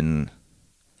in.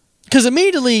 Because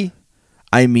immediately,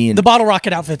 I mean, the Bottle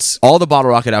Rocket outfits. All the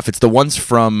Bottle Rocket outfits. The ones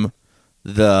from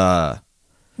the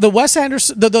Wes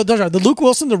Anderson, the Luke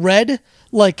Wilson, the red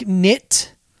like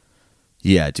knit.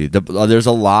 Yeah, dude. There's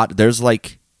a lot. There's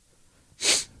like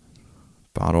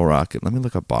Bottle Rocket. Let me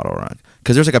look up Bottle Rocket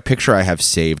because there's like a picture I have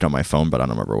saved on my phone, but I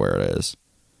don't remember where it is.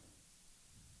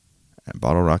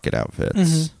 Bottle Rocket outfits.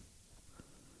 Mm-hmm.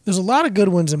 There's a lot of good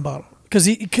ones in Bottle.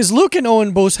 Because Luke and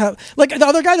Owen both have, like, the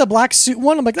other guy, the black suit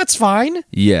one, I'm like, that's fine.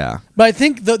 Yeah. But I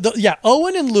think,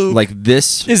 Owen and Luke. Like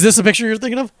this. Is this a picture you're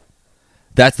thinking of?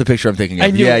 That's the picture I'm thinking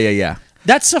of. Yeah.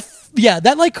 That's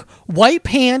that like white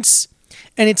pants,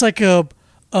 and it's like a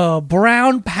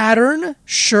brown pattern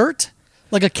shirt,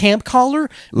 like a camp collar.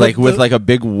 Like with like a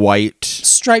big white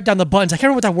stripe down the buttons. I can't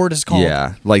remember what that word is called.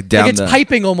 Yeah. Like down it's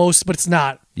piping almost, but it's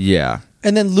not. Yeah.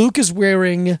 And then Luke is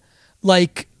wearing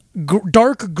like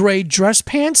dark gray dress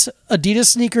pants, Adidas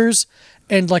sneakers,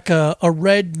 and like a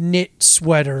red knit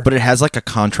sweater. But it has like a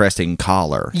contrasting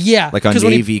collar. Yeah. Like a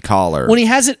navy collar. When he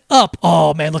has it up,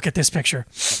 oh man, look at this picture.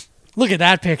 Look at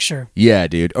that picture. Yeah,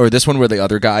 dude. Or this one where the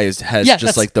other guy has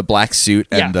just like the black suit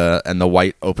and the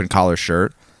white open collar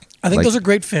shirt. I think those are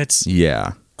great fits.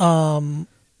 Yeah.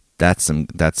 That's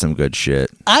some good shit.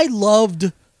 I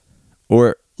loved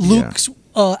Luke's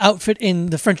outfit in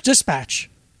the French Dispatch.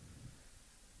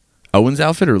 Owen's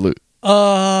outfit or Luke?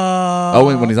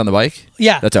 Owen when he's on the bike?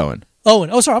 Yeah. That's Owen. Owen.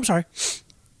 Oh, sorry. I'm sorry.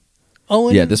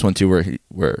 Owen. Yeah, this one too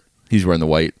where he's wearing the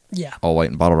white. Yeah. All white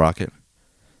and Bottle Rocket.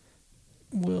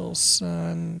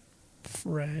 Wilson,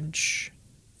 French.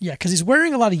 Yeah, because he's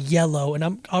wearing a lot of yellow, and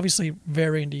I'm obviously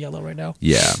very into yellow right now.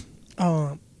 Yeah.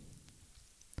 But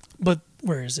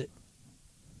where is it?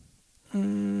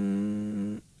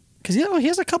 Because he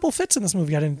has a couple fits in this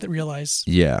movie I didn't realize.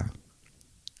 Yeah.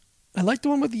 I like the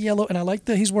one with the yellow, and I like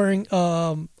that he's wearing. This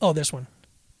one.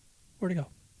 Where'd it go?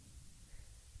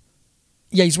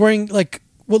 Yeah, he's wearing like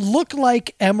what look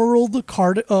like emerald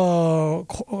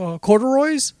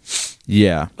corduroys.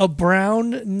 Yeah. A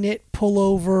brown knit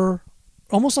pullover,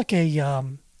 almost like a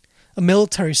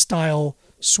military style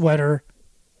sweater.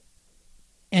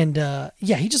 And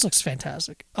he just looks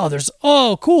fantastic.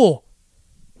 Oh, cool.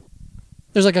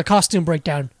 There's like a costume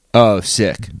breakdown. Oh,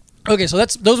 sick. Okay, so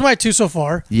those are my two so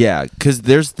far. Yeah, because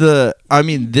there's this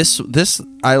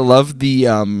I love the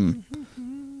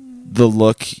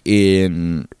look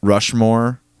in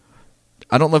Rushmore.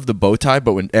 I don't love the bow tie,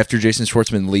 but after Jason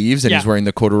Schwartzman leaves and he's wearing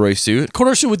the corduroy suit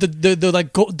with the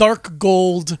like dark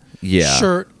gold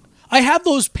shirt. I have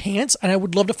those pants, and I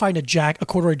would love to find a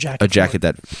corduroy jacket. A jacket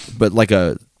but like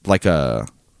a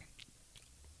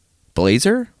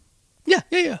blazer.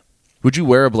 Yeah. Would you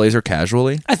wear a blazer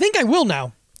casually? I think I will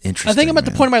now. Interesting. I think I'm at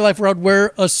the point in my life where I'd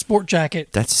wear a sport jacket.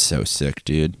 That's so sick,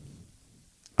 dude.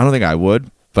 I don't think I would,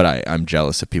 but I'm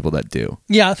jealous of people that do.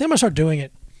 Yeah, I think I'm gonna start doing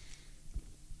it.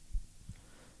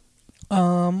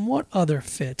 What other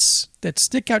fits that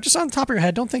stick out just on the top of your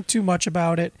head? Don't think too much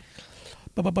about it.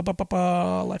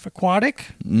 Life Aquatic.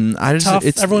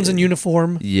 Tough. Everyone's in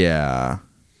uniform. Yeah,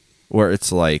 where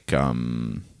it's like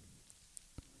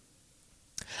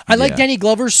I like Danny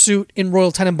Glover's suit in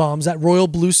Royal Tenenbaums. That royal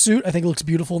blue suit, I think it looks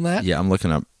beautiful in that. Yeah, I'm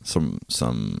looking up some.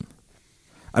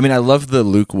 I mean, I love the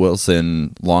Luke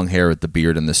Wilson long hair with the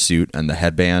beard and the suit and the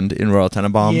headband in Royal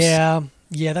Tenenbaums.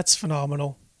 Yeah, that's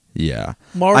phenomenal. Yeah,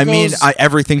 Margot's, I mean,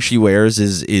 everything she wears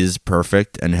is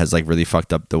perfect and has like really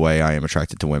fucked up the way I am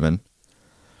attracted to women.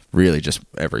 Really, just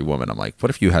every woman. I'm like, what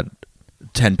if you had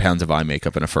 10 pounds of eye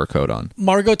makeup and a fur coat on?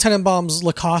 Margot Tenenbaum's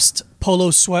Lacoste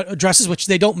polo sweat dresses, which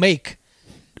they don't make.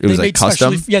 It was like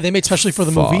custom? Yeah, they made specially for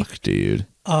the movie. Fuck, dude.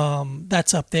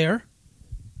 That's up there.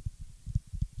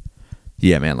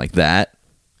 Yeah, man, like that.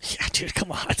 Yeah, dude,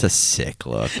 come on. That's a sick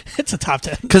look. It's a top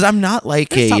 10. Because I'm not like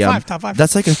top five.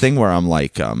 That's like a thing where I'm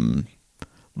like,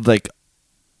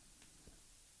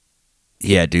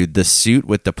 yeah, dude, the suit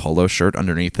with the polo shirt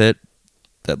underneath it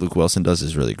that Luke Wilson does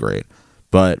is really great.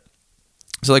 But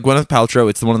so like Gwyneth Paltrow,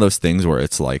 it's one of those things where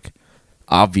it's like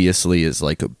obviously is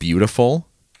like beautiful.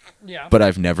 Yeah. But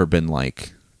I've never been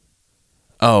like,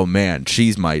 oh man,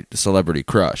 she's my celebrity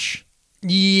crush.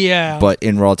 Yeah. But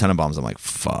in Royal Tenenbaums, I'm like,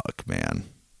 fuck, man.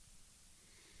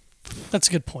 That's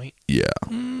a good point. Yeah.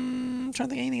 I'm trying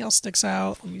to think anything else sticks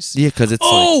out. Let me see. Yeah, because it's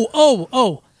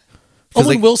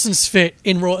Owen Wilson's fit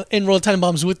in Royal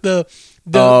Tenenbaums with the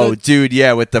dude,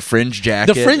 yeah, with the fringe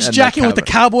jacket. The fringe jacket with the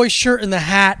cowboy shirt and the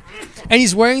hat. And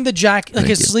he's wearing the jacket, like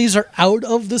his sleeves are out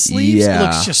of the sleeves. Yeah. It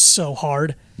looks just so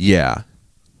hard. Yeah.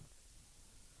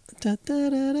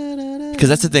 Because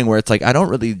that's the thing where it's like, I don't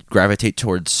really gravitate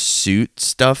towards suit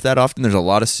stuff that often. There's a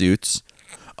lot of suits.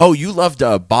 Oh, you loved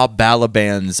Bob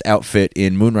Balaban's outfit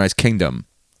in Moonrise Kingdom.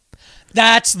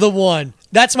 That's the one.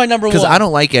 That's my number one. Because I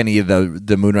don't like any of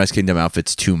the Moonrise Kingdom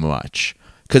outfits too much.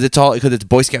 Because it's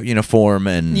Boy Scout uniform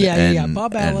and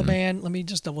Bob Balaban. Let me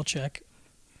just double check.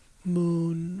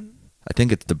 I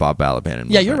think it's the Bob Balaban in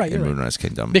Moonrise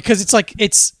Kingdom. Because it's like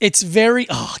it's very.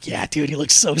 Oh yeah, dude, he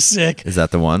looks so sick. Is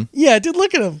that the one? Yeah, dude,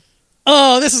 look at him.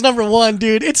 Oh, this is number one,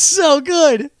 dude. It's so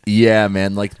good. Yeah,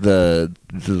 man. Like the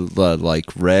like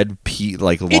red pea,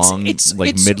 like long, it's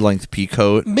mid-length pea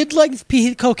coat. Mid-length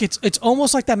pea coat. It's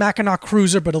almost like that Mackinac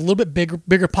Cruiser, but a little bit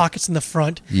bigger pockets in the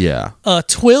front. Yeah.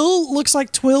 Twill looks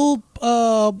like twill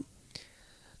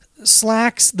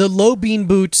slacks, the low bean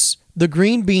boots, the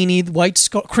green beanie, the white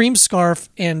cream scarf,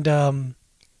 and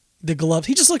the gloves.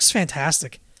 He just looks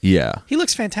fantastic. Yeah. He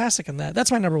looks fantastic in that.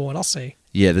 That's my number one, I'll say.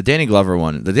 Yeah, the Danny Glover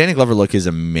one. The Danny Glover look is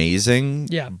amazing.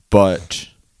 Yeah. But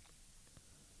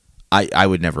I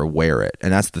would never wear it.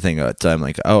 And that's the thing. I'm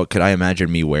like, oh, could I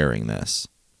imagine me wearing this?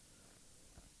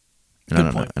 And I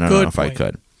don't know. And I don't know if I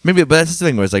could. Maybe, but that's the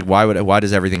thing. Was like, why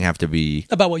does everything have to be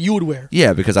about what you would wear?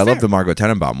 Yeah, because I love the Margot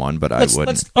Tenenbaum one, but I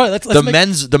wouldn't.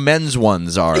 The men's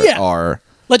ones are.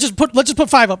 Let's just put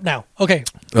 5 up now. Okay.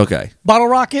 Okay. Bottle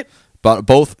Rocket.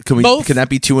 Both can that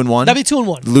be 2 and 1? That'd be 2 and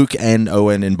 1. Luke and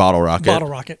Owen in Bottle Rocket. Bottle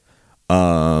Rocket.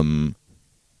 Are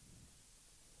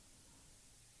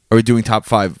we doing top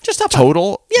 5? Just top 5.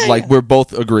 Total? Yeah. Like we're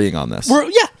both agreeing on this.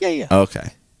 Yeah.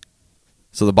 Okay.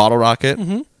 So the Bottle Rocket.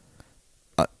 Mm-hmm.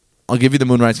 I'll give you the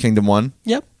Moonrise Kingdom one.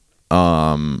 Yep.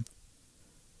 Owen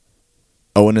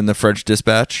and the French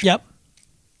Dispatch. Yep.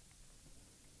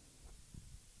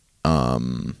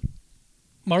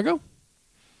 Margot?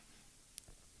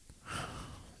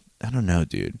 I don't know,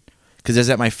 dude. Because is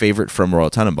that my favorite from Royal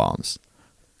Tenenbaums?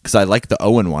 Because I like the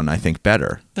Owen one, I think,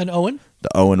 better. Than Owen? The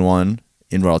Owen one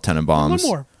in Royal Tenenbaums. One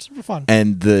more. Super fun.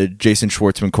 And the Jason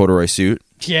Schwartzman corduroy suit.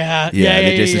 Yeah. The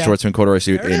Jason Schwartzman corduroy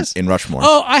suit in Rushmore.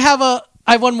 Oh, I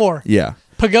have one more. Yeah.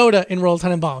 Pagoda in Royal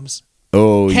Tenenbaums.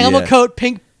 Oh, Camel coat,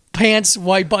 pink pants,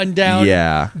 white button down.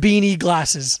 Yeah. Beanie,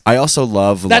 glasses. I also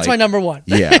love. That's my number one.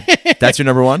 Yeah. That's your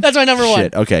number one? That's my number one.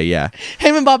 Shit. Okay, yeah.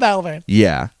 Him and Bob Balaban.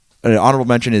 Yeah. An honorable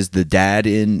mention is the dad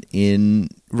in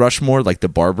Rushmore, like the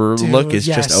barber look is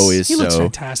just always he looks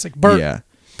fantastic. Bert. Yeah.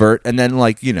 Bert. And then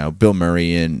Bill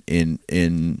Murray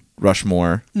in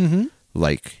Rushmore. Mm-hmm.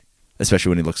 Like, especially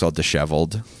when he looks all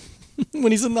disheveled.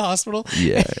 When he's in the hospital.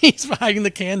 Yeah. He's hiding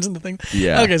the cans and the thing.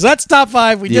 Yeah. Okay, so that's top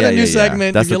 5. We did a new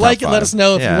segment. That's if you like it, let us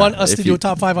know. If you want us to do a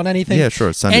top 5 on anything. Yeah,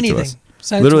 sure. Send anything. it to us.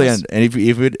 Send literally, it to us.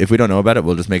 and if we don't know about it,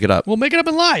 we'll just make it up. We'll make it up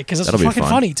and lie because it's fucking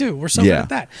funny too. We're so good at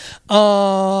that.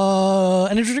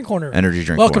 Energy drink corner. Energy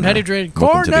drink. Welcome corner. to Energy Drink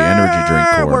Corner. Welcome to the Energy drink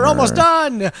corner. We're almost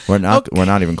done. We're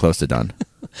not even close to done.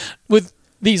 With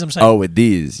these, I'm saying. Oh, with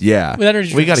these, yeah. With energy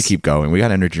drinks. We got to keep going. We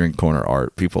got Energy drink corner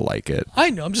art. People like it. I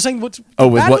know. I'm just saying what's. Oh,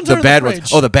 with what the bad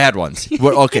ones? Oh, the bad ones.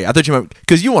 Okay, I thought you meant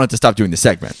because you wanted to stop doing the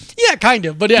segment. Yeah, kind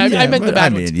of. But I meant the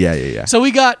bad ones. Yeah. So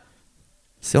we got.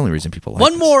 It's the only reason people like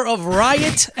one more of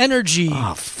Riot Energy.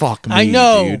 Oh, fuck me, I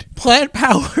know. Dude.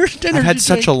 Plant-powered energy I've had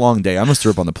such a long day. I almost threw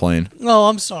up on the plane. Oh,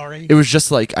 I'm sorry. It was just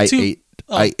like I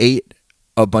ate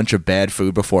a bunch of bad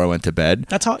food before I went to bed.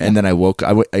 That's how. And then I woke.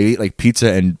 I ate like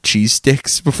pizza and cheese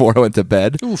sticks before I went to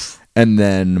bed. Oof. And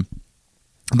then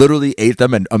literally ate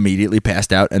them and immediately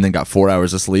passed out. And then got 4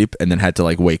 hours of sleep. And then had to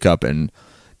like wake up and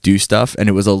do stuff. And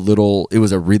it was a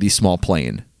really small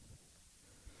plane.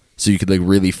 So you could like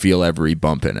really feel every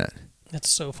bump in it. That's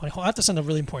so funny. I have to send a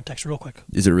really important text real quick.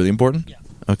 Is it really important? Yeah.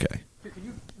 Okay.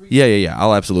 Yeah.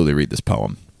 I'll absolutely read this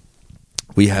poem.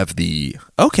 We have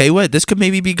this could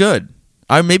maybe be good.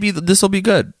 Maybe this will be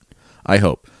good. I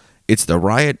hope. It's the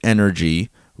Riot Energy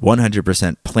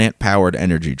 100% plant-powered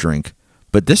energy drink.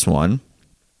 But this one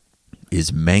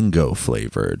is mango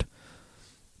flavored.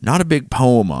 Not a big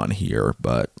poem on here,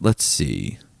 but let's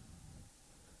see.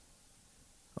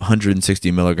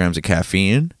 160 milligrams of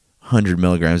caffeine, 100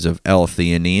 milligrams of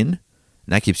L-theanine, and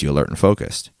that keeps you alert and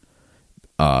focused.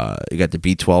 You got the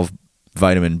B12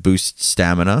 vitamin boost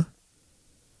stamina,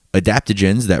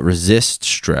 adaptogens that resist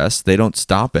stress. They don't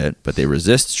stop it, but they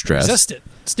resist stress. Resist it.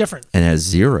 It's different. And has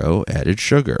 0 added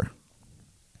sugar.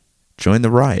 Join the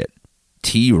Riot.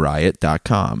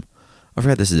 TRiot.com. I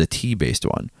forgot this is a tea-based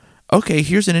one. Okay,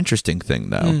 here's an interesting thing,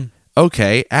 though.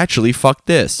 Okay, actually, fuck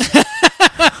this.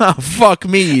 Oh, fuck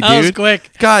me, dude. That was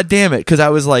quick. God damn it. Because I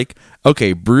was like,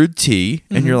 okay, brewed tea,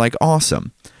 and you're like,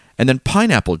 awesome. And then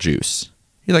pineapple juice.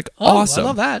 You're like, awesome. I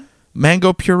love that.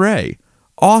 Mango puree.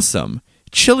 Awesome.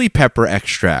 Chili pepper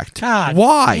extract. God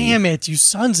why? Damn it, you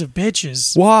sons of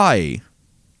bitches. Why?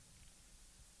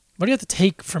 What do you have to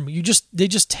take from me? They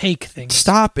just take things.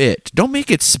 Stop it. Don't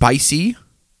make it spicy.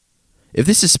 If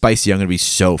this is spicy, I'm going to be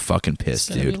so fucking pissed,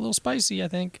 it's gonna dude. Be a little spicy, I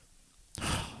think.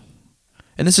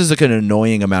 And this is like an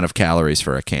annoying amount of calories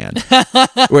for a can.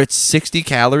 Where it's 60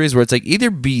 calories, where it's like either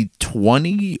be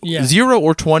 20, 0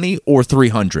 or 20 or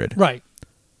 300. Right.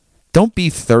 Don't be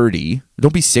 30.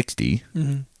 Don't be 60.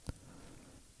 Mm-hmm.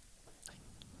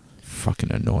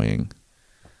 Fucking annoying.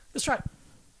 Let's try it.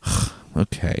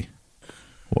 Okay.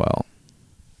 Well.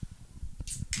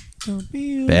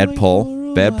 Bad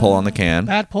pull. Bad pull on the can.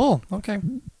 Bad pull. Okay.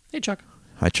 Hey, Chuck.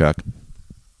 Hi, Chuck.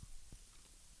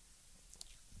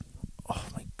 Oh,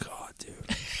 my God,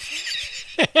 dude.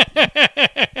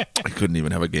 I couldn't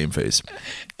even have a game face.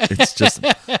 It's just...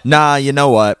 Nah, you know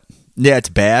what? Yeah, it's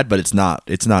bad, but it's not,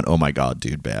 oh, my God,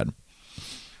 dude, bad.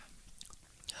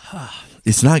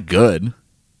 It's not good.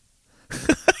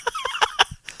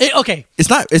 Okay. It's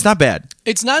not bad.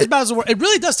 It's not as bad as the word. It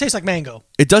really does taste like mango.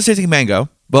 It does taste like mango,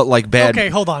 but like bad. Okay,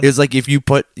 hold on. Is like if you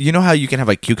put, you know how you can have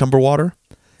like cucumber water?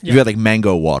 Yeah. You have like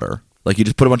mango water. Like you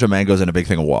just put a bunch of mangoes in a big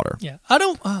thing of water. Yeah. I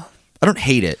don't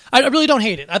hate it. I really don't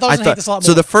hate it. I thought I was going to hate this a lot more.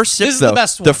 So the first sip, this is the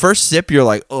best one. The first sip, you're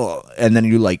like, oh, and then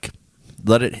you like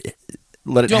let it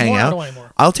hang out. I don't want any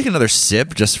more. I'll take another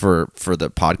sip just for the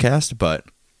podcast, but.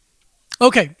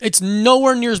 Okay, it's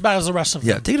nowhere near as bad as the rest of them.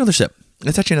 Yeah, take another sip.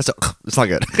 It's actually not. It's not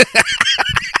good.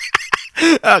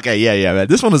 Okay, yeah, man.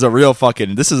 This one is a real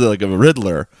fucking. This is like a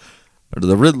Riddler, or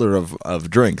the Riddler of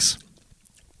drinks.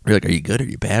 You're like, are you good? Are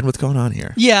you bad? What's going on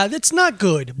here? Yeah, that's not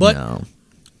good. But no,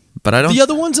 but I don't. The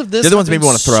other ones of this. The other ones maybe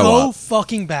want to throw up. So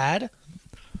fucking bad.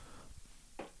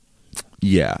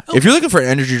 Yeah, if you're looking for an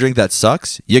energy drink that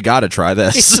sucks, you gotta try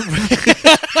this.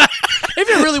 If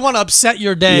you really want to upset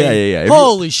your day, yeah.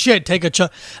 Holy shit, take a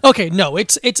chunk. Okay, no,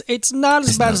 it's not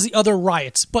as bad as the other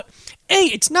riots, but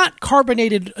it's not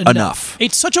carbonated enough.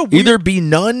 It's such a weird... Either be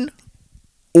none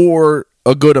or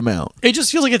a good amount. It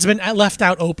just feels like it's been left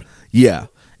out open. Yeah,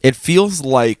 it feels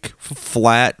like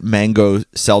flat mango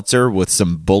seltzer with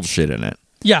some bullshit in it.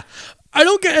 Yeah, I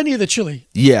don't get any of the chili.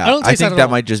 Yeah, I think that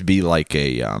might just be like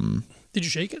a. Did you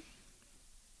shake it?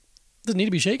 Doesn't need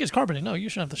to be shaken. It's carbonated. No, you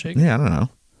shouldn't have to shake it. Yeah, I don't know.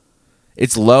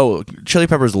 It's low. Chili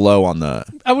pepper's low on the.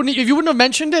 I wouldn't. If you wouldn't have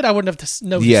mentioned it, I wouldn't have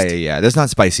noticed. Yeah. That's not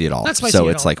spicy at all. Not spicy so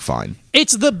at it's all. Like fine.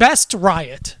 It's the best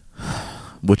riot.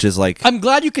 Which is like. I'm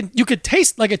glad you could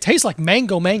taste like it tastes like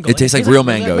mango. It tastes like real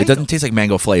mango. It doesn't taste like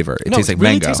mango flavor. It tastes like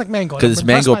really mango. Tastes like mango because it's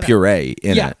mango puree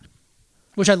in it.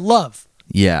 Which I love.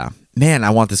 Yeah, man, I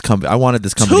wanted this company.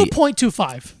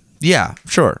 2.25. Yeah,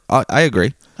 sure. I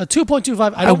agree. A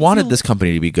 2.25. I wanted this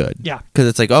company to be good. Yeah. Because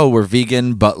it's like, oh, we're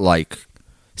vegan, but like,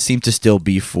 seem to still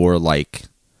be for like,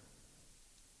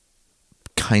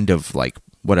 kind of like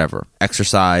whatever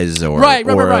exercise or right,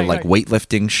 like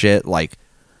weightlifting shit. Like,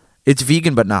 it's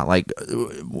vegan, but not like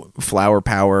flower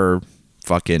power.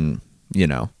 Fucking,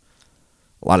 a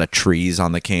lot of trees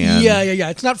on the can. Yeah.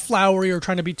 It's not flowery or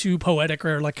trying to be too poetic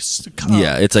or like.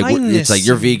 It's like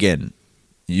you're vegan.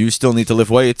 You still need to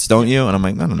lift weights, don't you? And I'm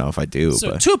like, I don't know if I do.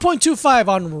 So 2.25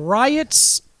 on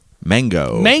Riot's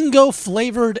mango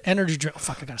flavored energy drink. Oh,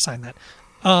 fuck, I gotta sign that.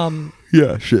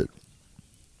 Yeah, shit.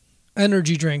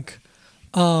 Energy drink.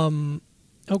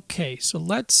 Okay, so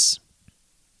let's.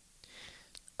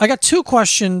 I got two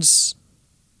questions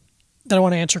that I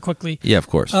want to answer quickly. Yeah, of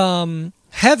course.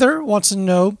 Heather wants to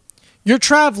know, you're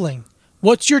traveling.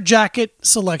 What's your jacket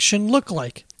selection look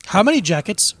like? How many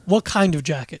jackets? What kind of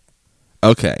jacket?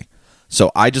 Okay,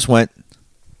 so I just went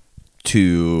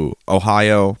to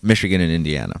Ohio, Michigan, and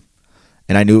Indiana,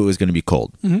 and I knew it was going to be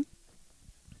cold. Mm-hmm.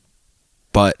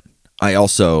 But I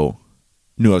also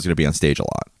knew I was going to be on stage a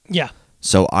lot. Yeah.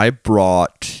 So I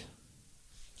brought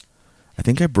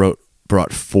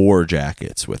 4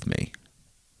 jackets with me.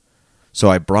 So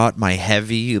I brought my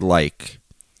heavy, like,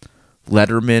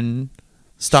 Letterman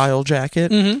style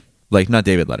jacket. Mm-hmm. Like, not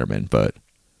David Letterman, but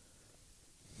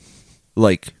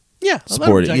like... Yeah,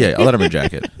 sporty. A Letterman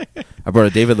jacket. I brought a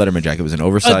David Letterman jacket. It was an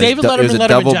oversized. It was a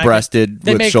double-breasted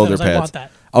with shoulder pads. I want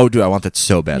that. Oh, dude, I want that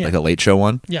so bad. Yeah. Like a Late Show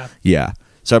one. Yeah. Yeah.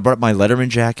 So I brought my Letterman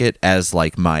jacket as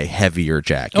like my heavier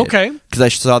jacket. Okay. Because I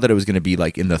saw that it was going to be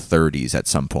like in the 30s at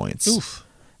some points. Oof.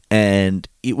 And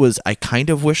I kind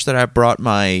of wish that I brought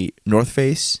my North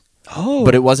Face. Oh.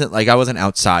 But it wasn't like I wasn't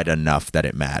outside enough that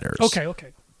it matters. Okay.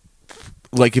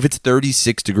 Like if it's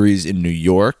 36 degrees in New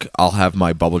York, I'll have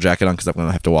my bubble jacket on because I'm going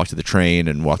to have to walk to the train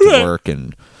and walk to work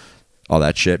and all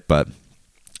that shit. But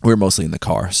we were mostly in the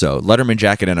car. So Letterman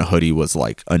jacket and a hoodie was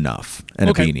like enough. And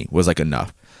a beanie was like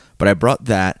enough. But I brought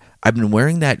that. I've been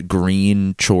wearing that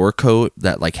green chore coat,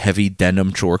 that like heavy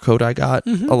denim chore coat I got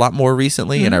a lot more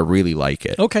recently. And I really like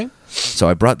it. Okay. So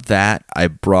I brought that. I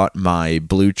brought my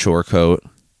blue chore coat,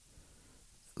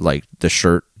 like the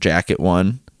shirt jacket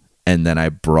one. And then I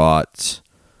brought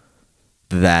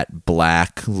that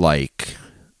black, like,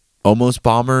 almost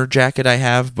bomber jacket I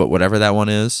have, but whatever that one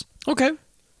is. Okay.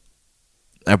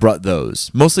 I brought those.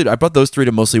 I brought those 3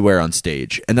 to mostly wear on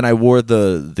stage. And then I wore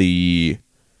the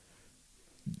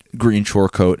green chore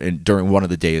coat during one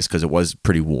of the days because it was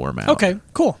pretty warm out. Okay,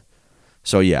 cool.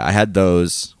 So, yeah, I had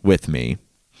those with me.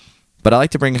 But I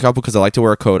like to bring a couple because I like to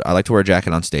wear a coat. I like to wear a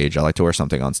jacket on stage. I like to wear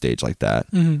something on stage like that.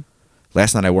 Mm-hmm.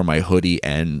 last night I wore my hoodie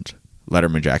and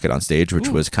Letterman jacket on stage, which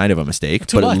was kind of a mistake,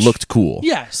 but it looked cool.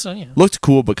 Yeah, so yeah. Looked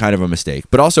cool, but kind of a mistake.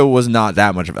 But also was not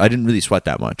that much. I didn't really sweat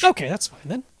that much. Okay, that's fine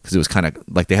then. Because it was kind of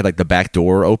like they had like the back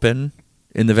door open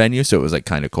in the venue, so it was like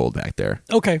kind of cold back there.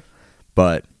 Okay.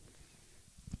 But,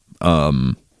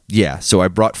 yeah. So I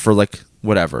brought for like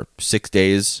whatever 6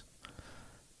 days.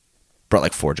 Brought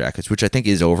like 4 jackets, which I think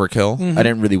is overkill. Mm-hmm. I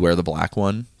didn't really wear the black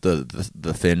one, the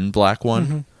thin black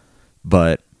one,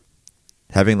 but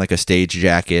having like a stage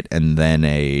jacket and then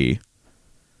a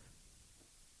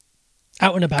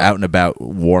out and about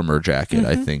warmer jacket,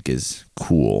 I think is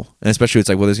cool. And especially it's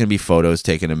like, well, there's gonna be photos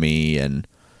taken of me, and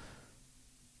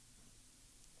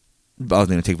I was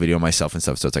gonna take video of myself and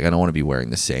stuff. So it's like I don't want to be wearing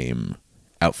the same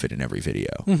outfit in every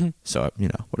video. So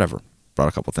whatever. Brought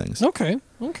a couple things. Okay.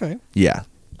 Yeah.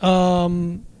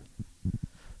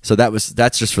 So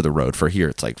that's just for the road. For here,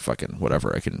 it's like fucking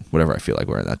whatever I feel like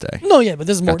wearing that day. No, yeah, but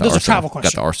this is more. This is a travel question.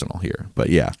 Got the Arsenal here, but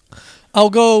yeah. I'll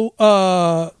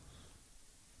go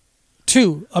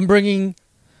 2. I'm bringing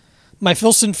my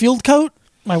Filson field coat,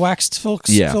 my waxed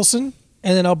Filson,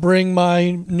 and then I'll bring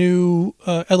my new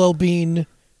LL Bean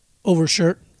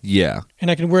overshirt. Yeah,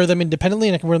 and I can wear them independently,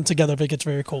 and I can wear them together if it gets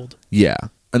very cold. Yeah,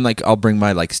 and like I'll bring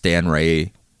my like Stan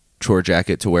Ray chore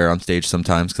jacket to wear on stage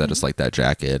sometimes because I just like that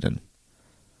jacket. And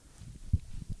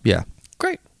yeah,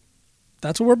 great.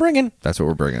 That's what we're bringing.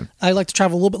 I like to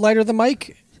travel a little bit lighter than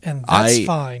Mike, and that's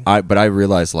fine. But I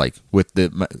realize like with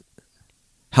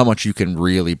how much you can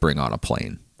really bring on a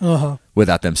plane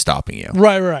without them stopping you.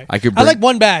 Right. I like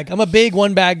one bag. I'm a big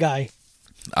one bag guy.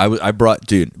 I brought,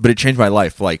 dude, but it changed my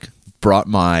life. Like brought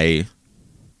my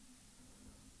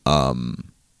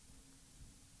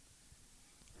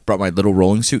little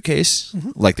rolling suitcase,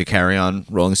 like the carry-on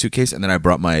rolling suitcase, and then I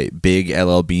brought my big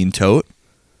LL Bean tote,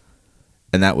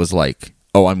 and that was like,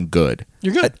 oh, I'm good.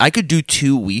 You're good. I could do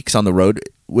 2 weeks on the road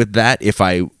with that if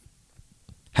I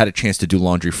had a chance to do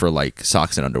laundry for like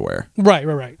socks and underwear. Right.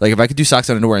 Like if I could do socks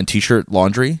and underwear and t-shirt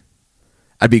laundry,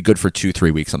 I'd be good for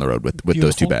 2-3 weeks on the road with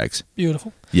those 2 bags.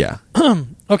 Beautiful. Yeah.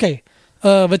 Okay.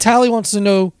 Vitaly wants to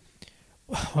know.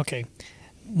 Okay.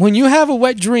 When you have a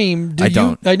wet dream,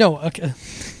 don't. I know. Okay.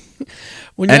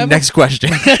 Next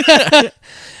question.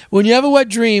 When you have a wet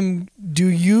dream, do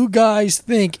you guys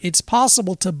think it's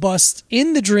possible to bust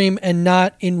in the dream and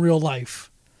not in real life?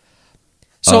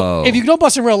 So if you don't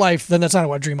bust in real life, then that's not a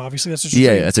wet dream, obviously. That's just a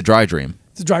dream. It's a dry dream.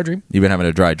 It's a dry dream. You've been having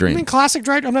a dry dream. I mean, classic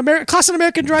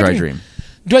American dry dream.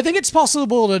 Do I think it's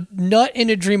possible to nut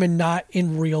in a dream and not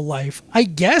in real life? I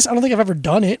guess. I don't think I've ever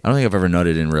done it. I don't think I've ever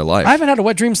nutted in real life. I haven't had a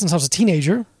wet dream since I was a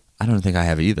teenager. I don't think I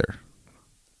have either.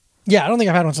 Yeah, I don't think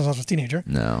I've had one since I was a teenager.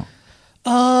 No.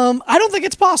 I don't think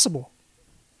it's possible.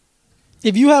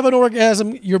 If you have an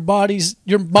orgasm, your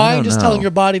mind is telling your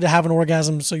body to have an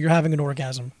orgasm, so you're having an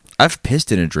orgasm. I've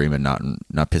pissed in a dream and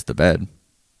not pissed the bed.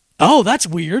 Oh, that's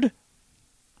weird.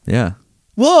 Yeah.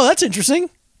 Whoa, that's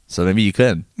interesting. So maybe you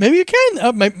can. Maybe you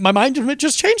can. My mind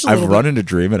just changed a little bit. I've run in a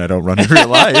dream and I don't run in real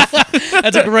life.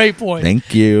 That's a great point.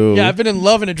 Thank you. Yeah, I've been in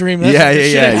love in a dream.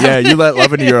 Yeah. You let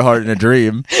love into your heart in a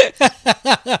dream.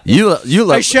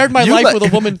 I shared my life with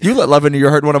a woman. You let love into your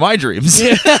heart in one of my dreams.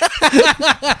 Yeah.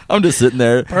 I'm just sitting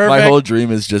there. Perfect. My whole dream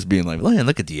is just being like, man,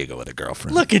 look at Diego with a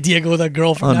girlfriend.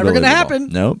 Never going to happen.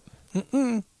 Nope.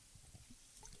 Mm-mm.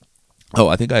 Oh,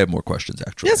 I think I have more questions,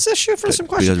 actually. Yes, let's shoot for some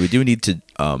questions. Because we do need to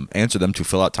answer them to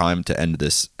fill out time to end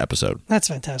this episode. That's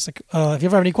fantastic. If you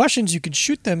ever have any questions, you can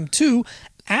shoot them to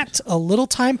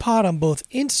 @ALittleTimePod on both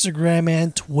Instagram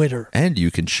and Twitter. And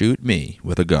you can shoot me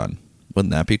with a gun.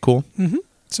 Wouldn't that be cool? Mm-hmm.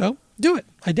 So, do it.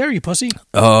 I dare you, pussy.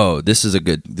 Oh, this is a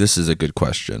good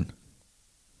question.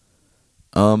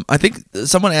 I think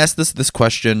someone asked this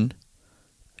question,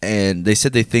 and they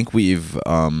said they think we've...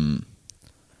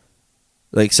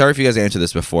 sorry if you guys answered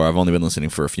this before. I've only been listening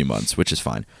for a few months, which is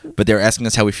fine. But they're asking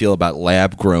us how we feel about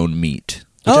lab-grown meat,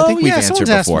 which I think we've answered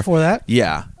before. Before that.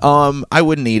 Yeah. I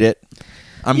wouldn't eat it.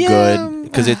 I'm good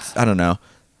because it's, I don't know.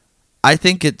 I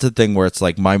think it's a thing where it's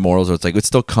like my morals are, it's like it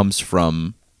still comes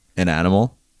from an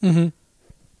animal. Mm-hmm.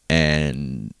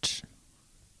 And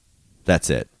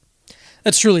that's it.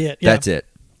 That's truly it. Yeah. That's it.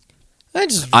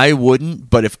 I wouldn't,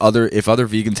 but if other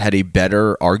vegans had a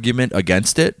better argument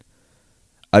against it,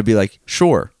 I'd be like,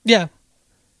 sure. Yeah.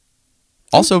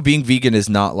 Also, being vegan is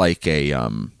not like a,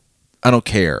 I don't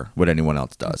care what anyone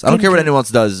else does. I don't care what anyone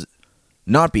else does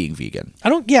not being vegan. I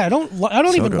don't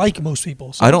even like most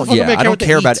people. So I don't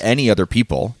care about any other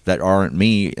people that aren't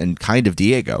me and kind of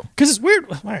Diego. Because it's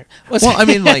weird. All right. Well, I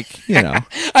mean, like, you know.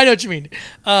 I know what you mean.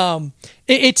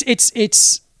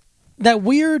 It's that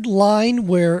weird line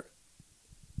where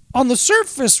on the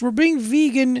surface we're being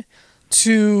vegan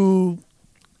to...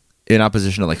 In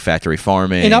opposition to like factory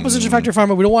farming. In opposition to factory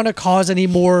farming, we don't want to cause any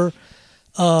more,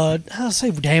 I'll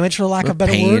say damage for lack of a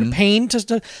better word, pain.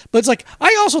 But it's like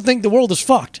I also think the world is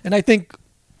fucked, and I think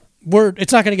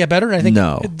it's not going to get better. And I think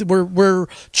we're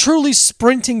truly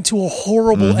sprinting to a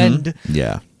horrible end.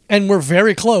 Yeah, and we're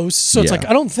very close. So it's like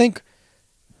I don't think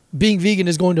being vegan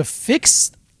is going to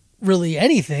fix really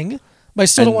anything. But I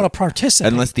still don't want to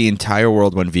participate. Unless the entire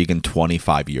world went vegan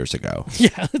 25 years ago.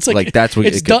 Yeah, it's like that's what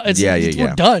it's done.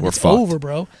 We're done. We're it's fucked. over,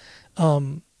 bro.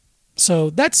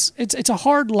 So it's a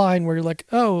hard line where you're like,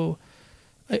 oh,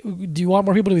 do you want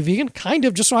more people to be vegan? Kind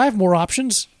of, just so I have more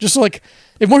options. Just so like,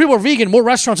 if more people are vegan, more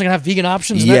restaurants are gonna have vegan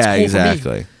options. And that's cool exactly.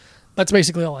 For me. That's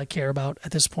basically all I care about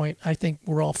at this point. I think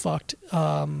we're all fucked.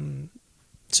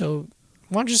 So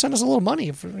why don't you send us a little money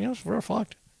if we're all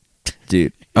fucked?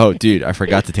 Dude. Oh, dude, I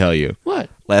forgot to tell you. What?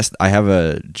 I have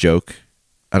a joke.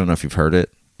 I don't know if you've heard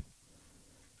it.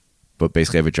 But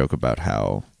basically I have a joke about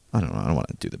how, I don't know, I don't want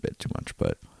to do the bit too much,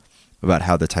 but about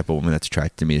how the type of woman that's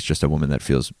attracted to me is just a woman that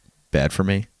feels bad for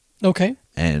me. Okay.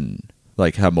 And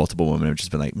like how multiple women have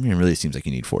just been like, man, it really seems like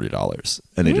you need $40.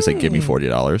 And they just like give me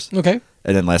 $40. Okay.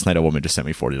 And then last night a woman just sent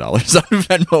me $40 on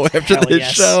Venmo after the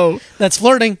show. That's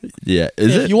flirting. Yeah.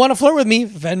 If you want to flirt with me,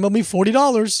 Venmo me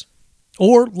 $40.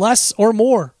 Or less or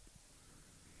more.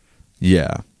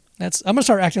 Yeah. I'm going to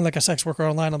start acting like a sex worker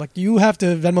online. I'm like, you have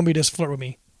to Venmo me to flirt with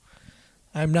me.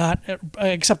 I'm not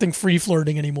accepting free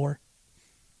flirting anymore.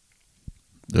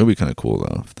 It would be kind of cool,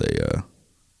 though, if they... I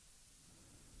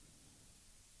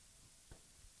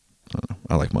don't know.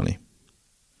 I like money.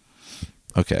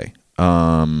 Okay.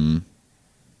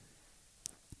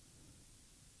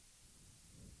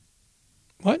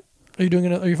 What? Are you doing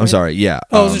it? I'm sorry, yeah.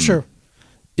 Oh, I wasn't sure.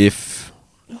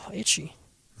 Itchy.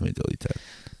 Let me delete that.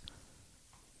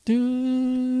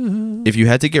 Do... If you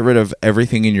had to get rid of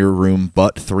everything in your room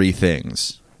but 3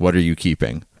 things, what are you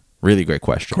keeping? Really great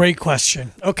question. Great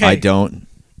question. Okay.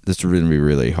 This is going to be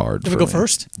really hard. Do we go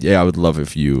first? Yeah, I would love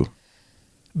if you...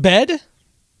 Bed?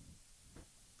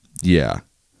 Yeah.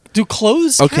 Do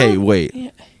clothes Okay, count? wait.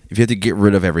 Yeah. If you had to get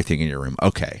rid of everything in your room.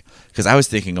 Okay. Because I was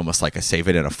thinking almost like a save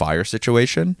it in a fire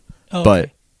situation. Oh, but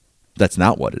okay. that's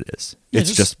not what it is. Yeah,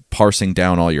 it's just parsing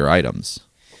down all your items.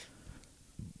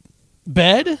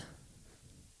 Bed?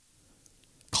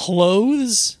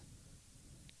 Clothes?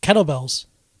 Kettlebells.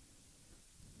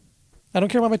 I don't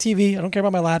care about my TV. I don't care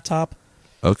about my laptop.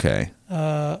 Okay.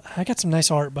 I got some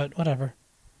nice art, but whatever.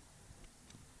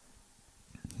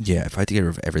 Yeah, if I had to get rid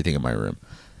of everything in my room,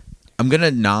 I'm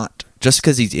gonna not just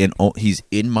because he's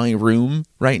in my room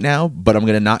right now, but I'm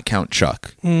gonna not count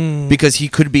Chuck because he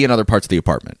could be in other parts of the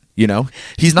apartment. You know,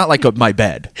 he's not like my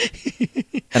bed,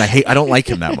 and I don't like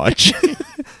him that much,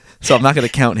 so I'm not gonna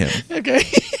count him. Okay.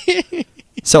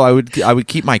 So I would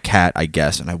keep my cat, I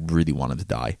guess, and I really want him to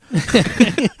die.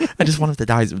 I just want him to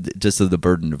die, just so the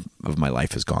burden of my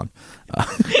life is gone.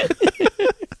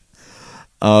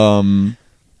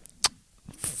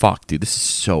 Fuck, dude, this is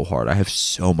so hard. I have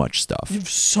so much stuff. You have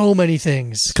so many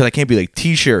things. Because I can't be like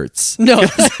T-shirts. No,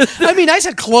 I mean I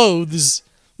said clothes,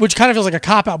 which kind of feels like a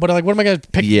cop out. But like, what am I going to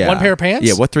pick? One pair of pants?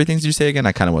 Yeah. What 3 things did you say again?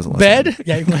 I kind of wasn't listening. Bed.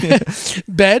 Yeah.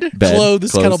 Bed.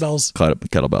 Clothes. Kettlebells.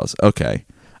 Kettlebells. Okay.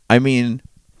 I mean,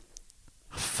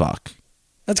 fuck.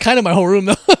 That's kind of my whole room,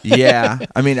 though. Yeah.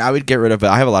 I mean, I would get rid of it.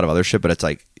 I have a lot of other shit, but it's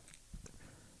like,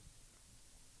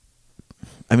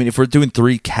 I mean, if we're doing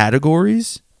 3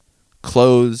 categories,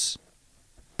 clothes,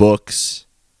 books,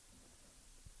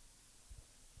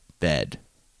 bed.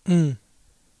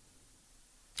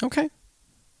 Okay.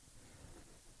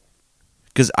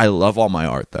 Because I love all my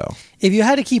art, though. If you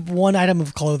had to keep one item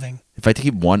of clothing. If I had to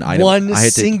keep one item, I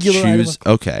had to choose,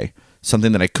 okay,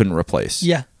 something that I couldn't replace.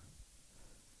 Yeah.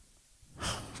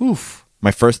 Oof.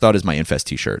 My first thought is my Infest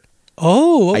T-shirt.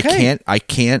 Oh, okay. I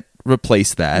can't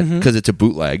replace that because it's a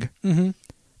bootleg. Mm-hmm.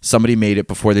 Somebody made it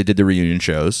before they did the reunion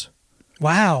shows.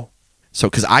 Wow. So,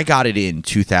 because I got it in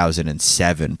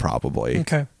 2007, probably.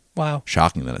 Okay. Wow.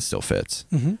 Shocking that it still fits.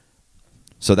 Mm-hmm.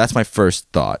 So that's my first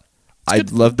thought.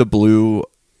 I'd love the blue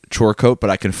chore coat,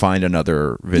 but I can find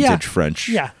another vintage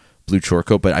French blue chore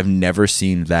coat. But I've never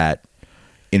seen that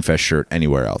Infest shirt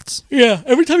anywhere else. Yeah.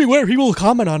 Every time you wear it, people will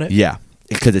comment on it. Yeah.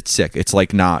 Because it's sick. It's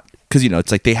like not... Because, you know,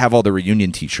 it's like they have all the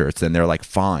reunion T-shirts and they're like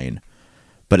fine.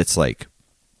 But it's like...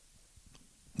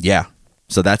 Yeah.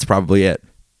 So that's probably it.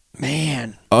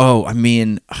 Man. Oh, I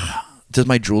mean... Does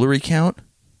my jewelry count?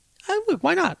 Look,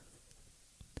 why not?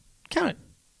 Count it.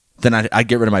 Then I'd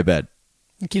get rid of my bed.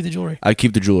 You keep the jewelry. I'd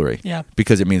keep the jewelry. Yeah.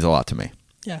 Because it means a lot to me.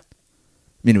 Yeah.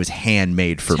 I mean, it was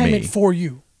handmade for me. Handmade for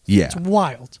you. Yeah. It's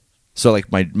wild. So,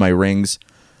 like, my rings...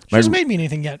 She hasn't made me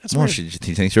anything yet. That's weird.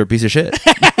 She thinks you're a piece of shit.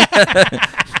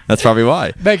 That's probably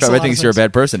why. Makes probably thinks you're a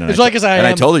bad person. It's like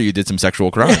I told her you did some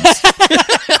sexual crimes.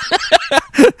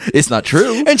 It's not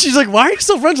true. And she's like, "Why are you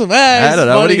still friends with me?" I don't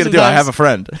know. What are you gonna do? I have a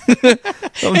friend.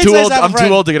 I'm too old. I'm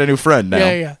too old to get a new friend now.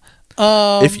 Yeah.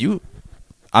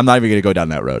 I'm not even gonna go down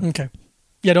that road. Okay.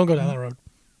 Yeah, don't go down that road.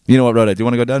 You know what road I do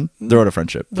want to go down? The road of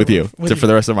friendship with you for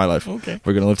the rest of my life. Okay.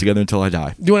 We're gonna live together until I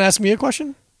die. Do you want to ask me a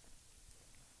question?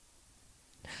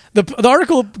 The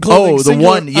article. The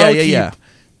one. Yeah.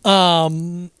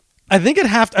 I think it'd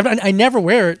have to. I never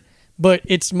wear it, but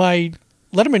it's my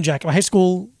Letterman jacket, my high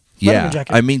school Letterman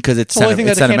jacket. I mean, because it's the only thing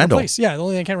that sentimental. I can't replace. Yeah, the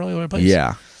only thing I can't really replace.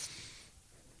 Yeah.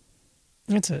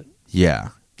 That's it. Yeah.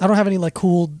 I don't have any like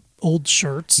cool old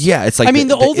shirts. Yeah, it's like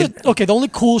the only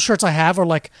cool shirts I have are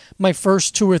like my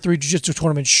first 2 or 3 jiu-jitsu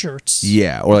tournament shirts.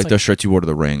 Yeah, or like those shirts you wore to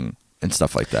the ring and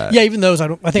stuff like that. Yeah, even those I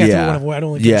don't. I think I threw one away. I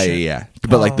don't really. Yeah.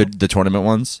 But like the tournament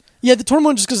ones. Yeah, the tournament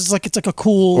one just because it's like a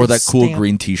cool. Or that cool stamp.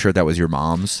 green T-shirt that was your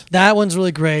mom's. That one's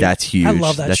really great. That's huge. I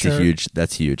love that that's shirt.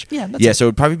 That's huge. Yeah. So it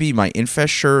would probably be my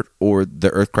Infest shirt or the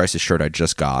Earth Crisis shirt I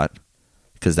just got.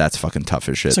 Because that's fucking tough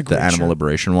as shit. The Animal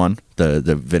Liberation one, the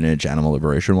vintage Animal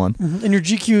Liberation one, and your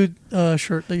GQ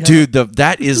shirt, that you dude.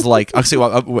 That is like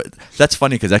actually, that's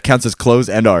funny because that counts as clothes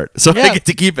and art, so I get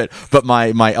to keep it. But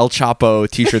my El Chapo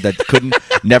T-shirt that couldn't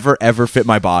never ever fit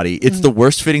my body. It's the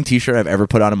worst fitting T-shirt I've ever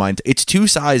put on mine. It's 2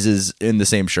 sizes in the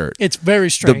same shirt. It's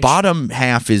very strange. The bottom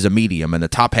half is a medium and the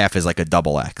top half is like a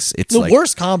XXL. It's the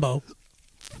worst combo.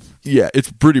 Yeah,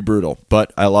 it's pretty brutal,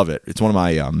 but I love it. It's one of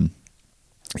my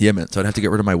Yeah, man. So I'd have to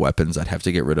get rid of my weapons. I'd have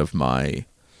to get rid of my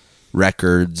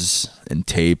records and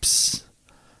tapes.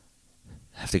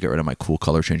 I have to get rid of my cool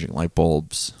color changing light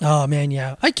bulbs. Oh man,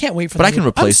 yeah. I can't wait for that. But I can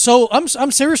replace.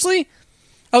 I'm seriously.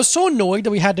 I was so annoyed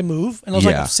that we had to move, and I was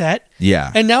like upset.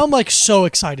 Yeah. And now I'm like so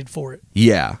excited for it.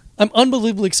 Yeah. I'm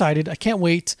unbelievably excited. I can't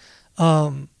wait.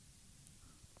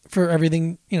 For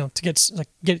everything, to get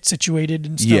it situated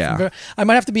and stuff. Yeah. I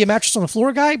might have to be a mattress on the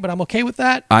floor guy, but I'm okay with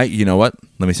that. You know what?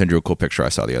 Let me send you a cool picture I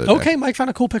saw the other day. Okay, Mike found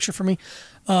a cool picture for me.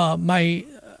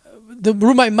 The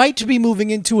room I might be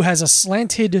moving into has a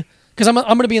slanted, because I'm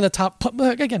going to be in the top.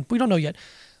 Again, we don't know yet.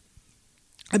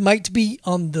 I might be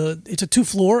on it's a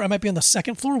 2-floor. I might be on the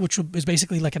 2nd floor, which is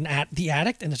basically like the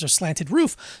attic, and it's a slanted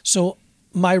roof. So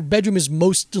my bedroom is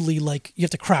mostly like you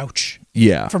have to crouch.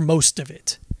 Yeah. For most of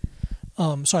it.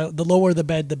 So the lower the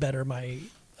bed, the better my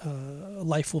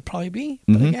life will probably be.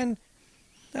 But again,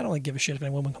 I don't give a shit if any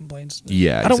woman complains.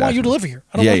 Yeah, I don't want you to live here.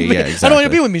 I don't exactly. I don't want you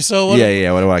to be with me. So what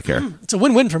do I care? It's a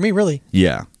win-win for me, really.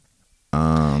 Yeah.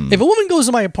 If a woman goes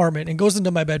to my apartment and goes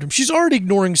into my bedroom, she's already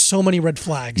ignoring so many red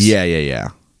flags. Yeah.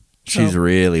 She's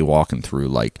really walking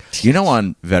through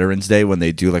on Veterans Day when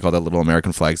they do like all the little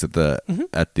American flags at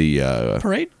the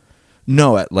parade.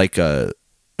 No, at like a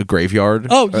graveyard.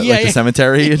 Oh, yeah. Like the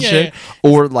cemetery and shit.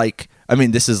 Yeah. Or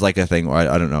this is like a thing where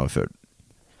I don't know if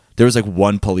there was like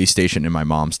one police station in my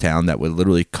mom's town that would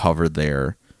literally cover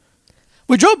their.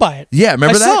 We drove by it. Yeah,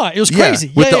 remember that? I saw it. It was crazy.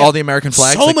 Yeah, with all the American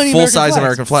flags. So many full-size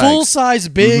American flags. Full-size,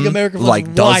 big American flags.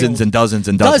 Like dozens and dozens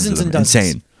and dozens of them.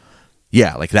 Insane.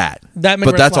 Yeah, like that.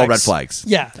 But that's all red flags.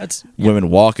 Yeah, that's women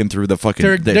walking through the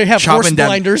fucking. They have horse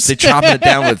blinders. They chopping it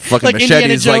down with fucking like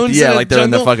machetes. Like they're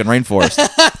in the fucking rainforest.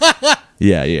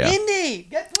 Yeah. Indy,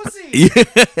 get pussy.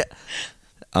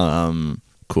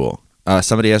 Cool.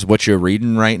 Somebody asked what you're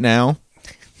reading right now.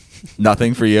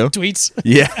 Nothing for you. Tweets.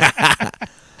 Yeah.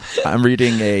 I'm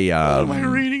reading a. What am I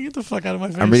reading? Get the fuck out of my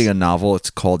face. I'm reading a novel. It's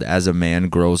called As a Man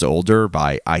Grows Older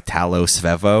by Italo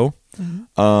Svevo.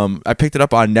 Mm-hmm. I picked it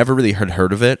up. I never really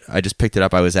heard of it. I just picked it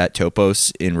up. I was at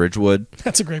Topos in Ridgewood.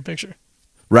 That's a great picture.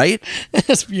 Right?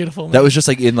 That's beautiful. Man. That was just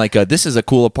like in like this is a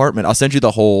cool apartment. I'll send you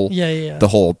the whole the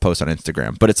whole post on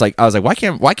Instagram. But it's like I was like,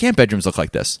 why can't bedrooms look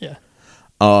like this? Yeah.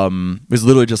 It was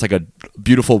literally just like a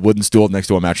beautiful wooden stool next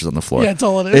to a mattress on the floor. Yeah, that's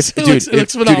all it is. It looks Dude,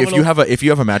 phenomenal. if you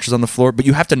have a mattress on the floor, but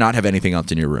you have to not have anything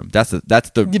else in your room. That's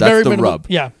the rub.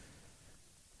 Yeah.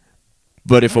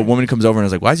 But if a woman comes over and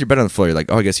is like, "Why is your bed on the floor?" You're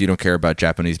like, "Oh, I guess you don't care about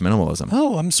Japanese minimalism."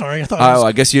 Oh, I'm sorry.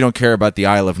 I guess you don't care about the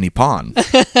Isle of Nippon.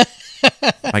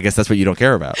 I guess that's what you don't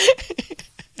care about.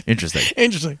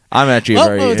 Interesting. I'm actually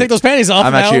take those panties off.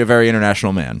 I'm actually a very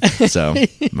international man. So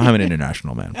I'm an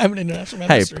international man. I'm an international man.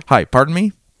 Hey, hi. Pardon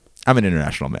me. I'm an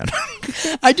international man.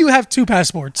 I do have 2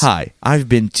 passports. Hi. I've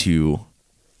been to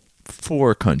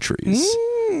 4 countries.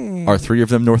 Are 3 of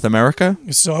them North America?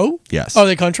 So? Yes. Are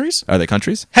they countries? Are they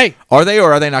countries? Hey. Are they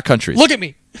or are they not countries? Look at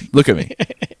me. Look at me.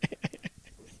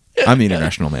 I'm the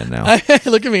international man now.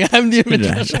 Look at me. I'm the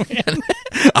international man.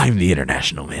 I'm the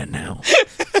international man now.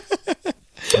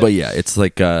 But yeah, it's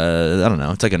like I don't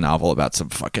know. It's like a novel about some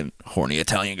fucking horny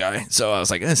Italian guy. So I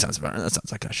was like, that sounds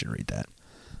like I should read that.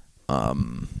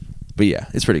 But yeah,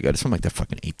 it's pretty good. It's from like the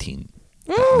fucking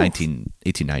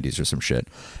 1890s or some shit.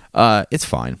 It's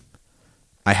fine.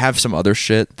 I have some other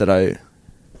shit that I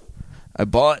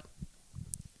bought.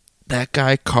 That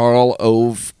guy Karl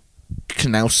Ove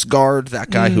Knausgaard, that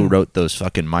guy who wrote those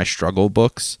fucking My Struggle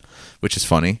books, which is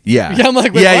funny. Yeah. Yeah, I'm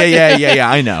like, yeah.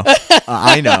 I know.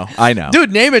 I know.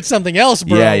 Dude, name it something else,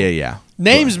 bro. Yeah.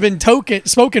 Name's been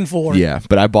spoken for. Yeah,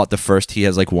 but I bought the first. He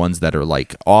has like ones that are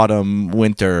like autumn,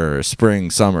 winter, spring,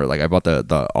 summer. Like I bought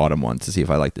the autumn one to see if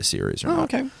I like the series or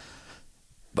not. Okay.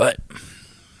 But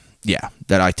yeah,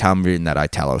 I'm reading that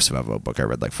Italo Svevo book. I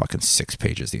read like fucking 6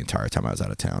 pages the entire time I was out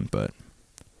of town. But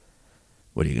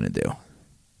what are you gonna do?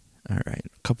 All right,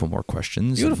 a couple more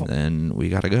questions. Beautiful. And then we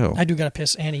gotta go. I do gotta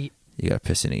piss and eat. You gotta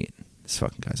piss and eat. This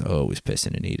fucking guy's always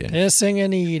pissing and eating. Pissing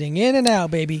and eating, in and out,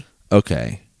 baby.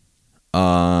 Okay.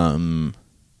 Heavy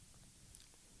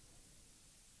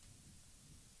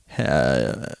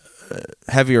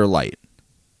or light?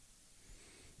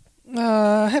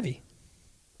 Heavy.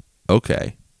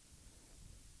 Okay.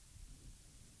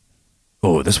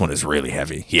 Oh, this one is really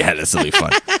heavy. Yeah, this will be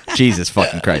fun. Jesus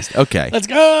fucking Christ. Okay. Let's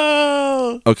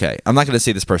go. Okay. I'm not going to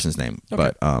say this person's name,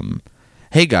 okay. But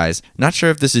hey guys, not sure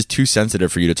if this is too sensitive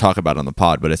for you to talk about on the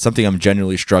pod, but it's something I'm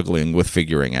genuinely struggling with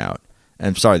figuring out. And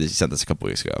I'm sorry that you sent this a couple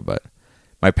weeks ago, but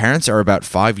my parents are about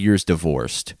 5 years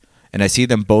divorced, and I see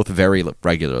them both very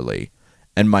regularly,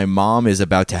 and my mom is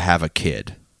about to have a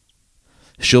kid.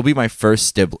 She'll be my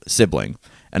first sibling,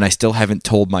 and I still haven't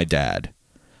told my dad.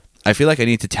 I feel like I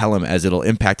need to tell him as it'll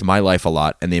impact my life a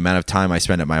lot and the amount of time I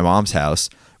spend at my mom's house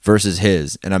versus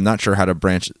his, and I'm not sure how to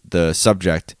branch the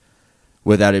subject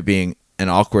without it being an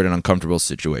awkward and uncomfortable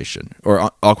situation,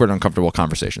 or awkward and uncomfortable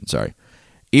conversation, sorry.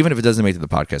 Even if it doesn't make it to the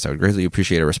podcast, I would greatly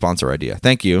appreciate a response or idea.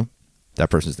 Thank you. That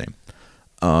person's name.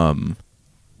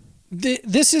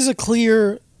 This is a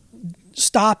clear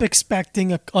stop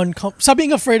expecting stop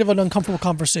being afraid of an uncomfortable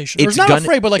conversation. It's not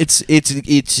afraid, but like it's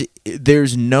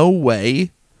there's no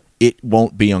way it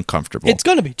won't be uncomfortable. It's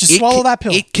gonna be. Just swallow that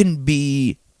pill. It can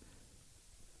be.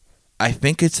 I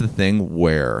think it's the thing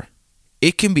where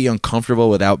it can be uncomfortable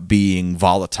without being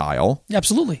volatile.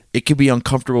 Absolutely. It can be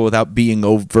uncomfortable without being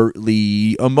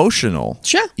overtly emotional.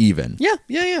 Sure. Even.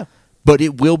 Yeah. But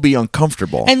it will be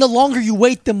uncomfortable. And the longer you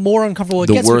wait, the more uncomfortable it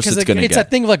gets. The worse it's going to get. It's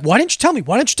that thing of like, why didn't you tell me?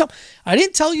 Why didn't you tell me? I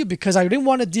didn't tell you because I didn't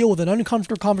want to deal with an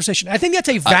uncomfortable conversation. I think that's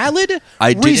a valid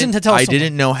reason to tell someone. I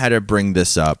didn't know how to bring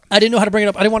this up. I didn't know how to bring it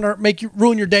up. I didn't want to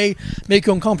ruin your day, make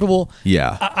you uncomfortable.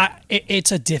 Yeah.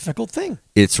 It's a difficult thing.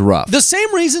 It's rough. The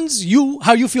same reasons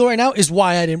how you feel right now is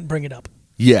why I didn't bring it up.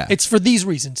 Yeah. It's for these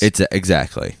reasons. It's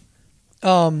exactly.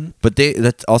 But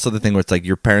that's also the thing where it's like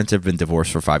your parents have been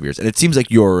divorced for 5 years, and it seems like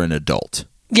you're an adult.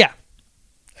 Yeah.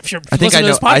 I think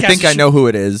I know who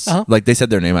it is. Uh-huh. Like they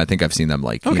said their name. I think I've seen them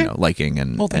liking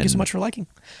and well, thank you so much for liking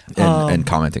and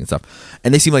commenting and stuff.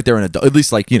 And they seem like they're an adult, at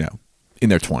least like in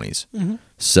their 20s. Mm-hmm.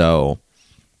 So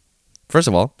first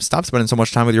of all, stop spending so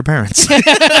much time with your parents.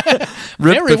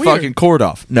 Rip the fucking cord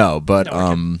off. No, but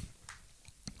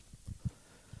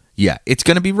yeah, it's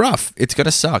gonna be rough. It's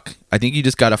gonna suck. I think you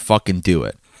just gotta fucking do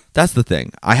it. That's the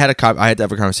thing. I had to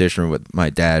have a conversation with my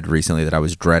dad recently that I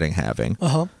was dreading having.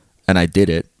 Uh-huh. And I did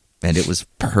it, and it was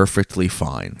perfectly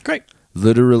fine. Great.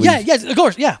 Literally. Yeah, of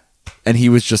course, yeah. And he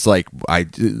was just like, I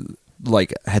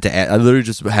literally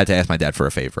just had to ask my dad for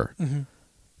a favor. Mm-hmm.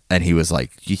 And he was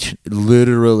like,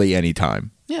 literally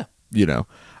anytime. Yeah.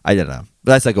 I don't know.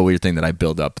 But that's like a weird thing that I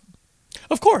build up.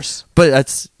 Of course. But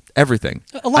that's everything.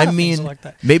 A lot of things are like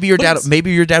that. Maybe your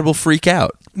dad will freak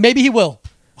out. Maybe he will.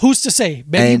 Who's to say?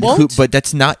 Maybe he won't. But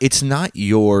it's not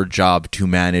your job to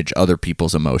manage other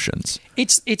people's emotions.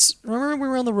 It's remember we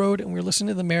were on the road and we were listening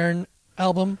to the Maron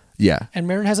album? Yeah. And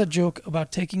Maron has a joke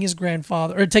about taking his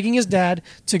dad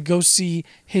to go see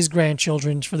his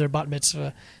grandchildren for their bat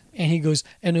mitzvah. And he goes,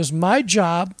 and it was my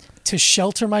job to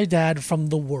shelter my dad from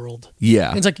the world. Yeah.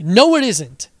 And it's like, no, it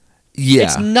isn't. Yeah.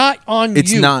 It's not on you.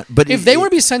 It's not. But if they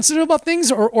want to be sensitive about things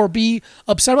or be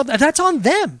upset about that, that's on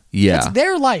them. Yeah. That's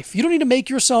their life. You don't need to make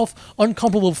yourself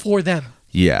uncomfortable for them.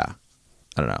 Yeah.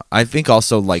 I don't know. I think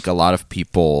also like a lot of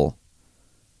people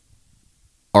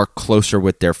are closer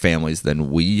with their families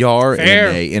than we are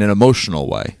in an emotional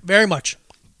way. Very much.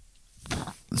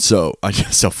 So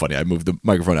so funny. I moved the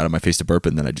microphone out of my face to burp,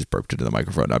 and then I just burped into the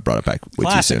microphone. And I brought it back way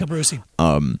Classic too soon. Brucey.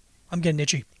 I'm getting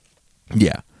itchy.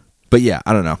 Yeah. But yeah,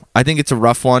 I don't know. I think it's a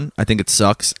rough one. I think it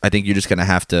sucks. I think you're just going to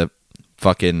have to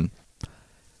fucking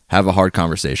have a hard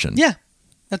conversation. Yeah,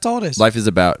 that's all it is. Life is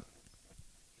about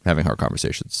having hard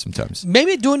conversations sometimes.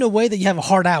 Maybe do it in a way that you have a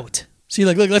heart out. See,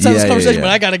 like, look, let's have this conversation, but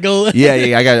I got to go.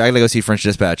 I got to go see French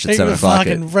Dispatch at 7 o'clock.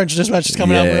 Fucking French Dispatch is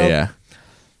coming out, bro. Yeah.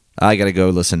 I got to go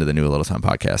listen to the new Little Time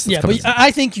podcast. Yeah, but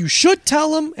I think you should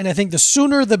tell them, and I think the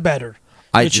sooner the better.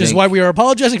 Which is why we are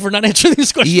apologizing for not answering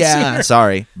these questions sooner.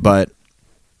 Sorry. But,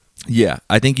 yeah,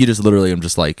 I think you just literally am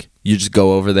just like, you just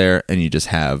go over there and you just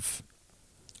have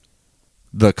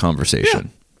the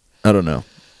conversation. Yeah. I don't know.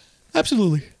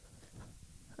 Absolutely.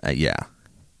 Yeah.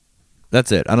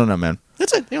 That's it. I don't know, man.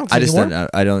 That's it.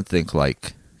 I don't think,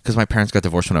 like, because my parents got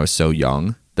divorced when I was so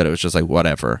young that it was just like,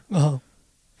 whatever.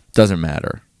 Doesn't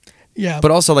matter. Yeah.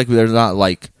 But also, like, they're not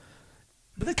like...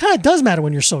 But that kind of does matter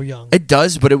when you're so young. It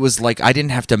does, but it was like I didn't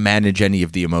have to manage any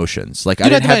of the emotions. Like I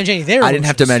didn't have to manage any of their emotions. I didn't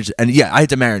have to manage, and yeah, I had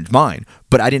to manage mine,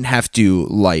 but I didn't have to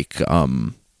like.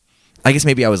 I guess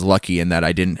maybe I was lucky in that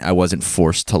I wasn't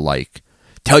forced to like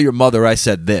tell your mother I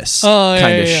said this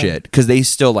kind of shit, because they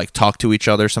still like talk to each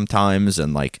other sometimes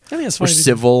and like we're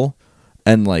civil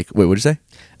and like wait, what'd you say?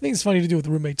 I think it's funny to do with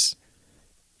roommates.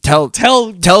 Tell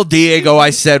Diego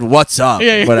I said what's up,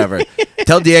 whatever.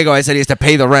 Tell Diego I said he has to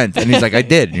pay the rent, and he's like, I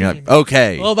did. And you're like,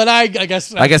 okay. Well, then I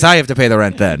guess I have to pay the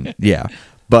rent then. Yeah,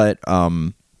 but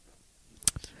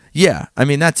yeah. I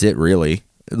mean, that's it really.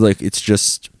 Like, it's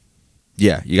just,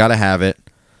 yeah, you gotta have it.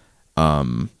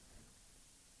 I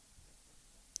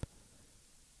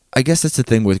guess that's the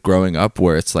thing with growing up,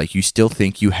 where it's like you still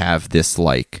think you have this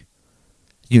like,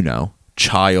 you know,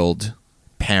 child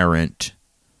parent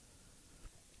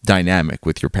dynamic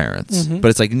with your parents, but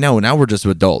it's like, no, now we're just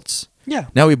adults. Yeah.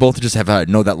 Now we both just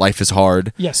know that life is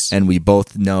hard. Yes. And we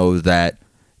both know that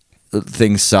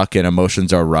things suck and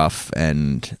emotions are rough,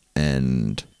 and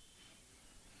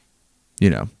you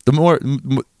know,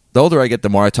 the older I get, the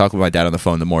more I talk with my dad on the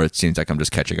phone, the more it seems like I'm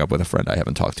just catching up with a friend I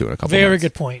haven't talked to in a couple months. Very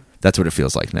good point. That's what it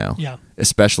feels like now. Yeah.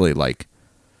 Especially like,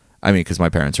 I mean, because my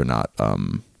parents are not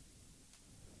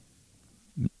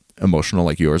emotional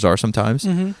like yours are sometimes.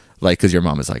 Like, because your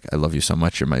mom is like, I love you so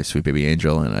much, you're my sweet baby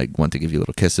angel, and I want to give you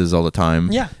little kisses all the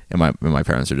time. Yeah. And my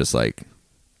parents are just like,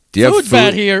 do you have food?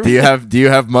 Bad here. Do you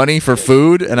have money for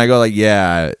food? And I go like,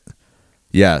 yeah,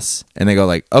 yes. And they go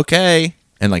like, okay,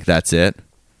 and like that's it.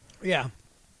 Yeah.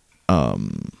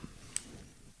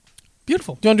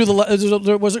 Beautiful. Do you want to do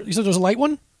you said there's a light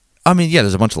one? I mean, yeah,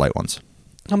 there's a bunch of light ones.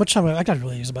 How much time? I gotta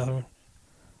really use the bathroom.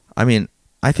 I mean,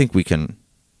 I think we can.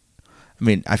 I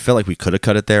mean, I feel like we could have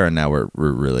cut it there, and now we're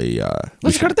really.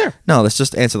 Let's cut it there. No, let's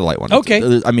just answer the light one.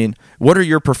 Okay. I mean, what are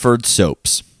your preferred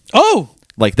soaps? Oh,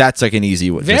 like that's like an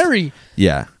easy one. Very.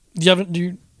 Yeah.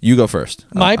 You go first.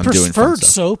 My preferred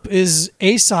soap is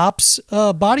Aesop's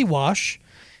body wash.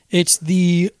 It's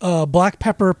the black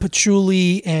pepper,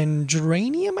 patchouli, and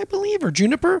geranium, I believe, or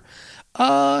juniper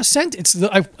scent.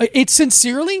 It's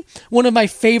sincerely one of my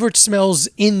favorite smells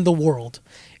in the world.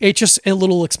 It's just a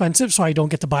little expensive, so I don't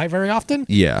get to buy it very often.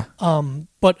 Yeah.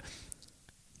 But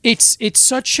it's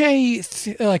such a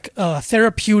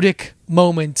therapeutic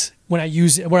moment when I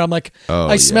use it, where I'm like,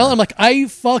 I smell it, I'm like, I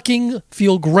fucking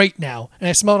feel great now. And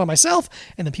I smell it on myself,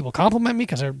 and then people compliment me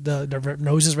because their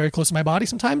nose is very close to my body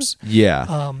sometimes.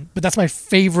 Yeah. But that's my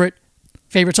favorite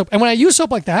soap. And when I use soap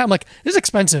like that, I'm like, this is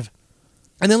expensive.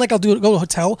 And then like I'll go to a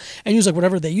hotel and use like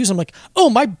whatever they use. I'm like, oh,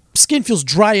 my skin feels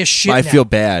dry as shit. I feel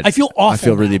bad. I feel awful. I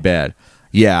feel really bad.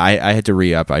 Yeah, I had to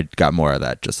re-up. I got more of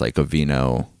that, just like a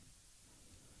Vino,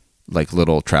 like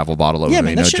little travel bottle of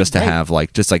Vino, just to have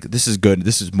like, this is good.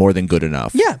 This is more than good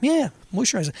enough. Yeah.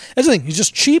 Moisturizer. That's the thing. It's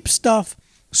just cheap stuff.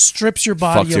 Strips your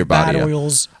body of bad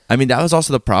oils. I mean, that was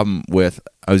also the problem with,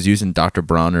 I was using Dr.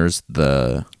 Bronner's,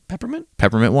 the peppermint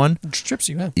one. It strips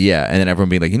you, man. Yeah, and then everyone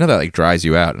being like, that like dries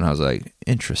you out, and I was like,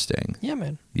 interesting. Yeah,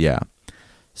 man. Yeah.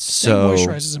 So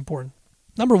moisturize is important.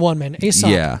 Number one, man, Aesop.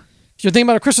 Yeah. If you're thinking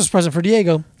about a Christmas present for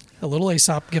Diego, a little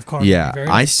Aesop gift card. Yeah, very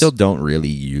I nice. still don't really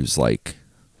use like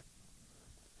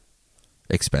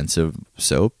expensive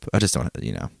soap. I just don't,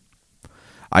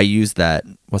 I use that,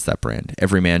 what's that brand?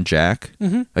 Everyman Jack.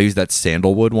 Mm-hmm. I use that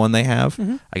sandalwood one they have.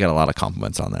 Mm-hmm. I got a lot of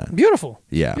compliments on that. Beautiful.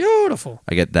 Yeah. Beautiful.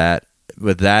 I get that.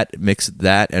 With that, mix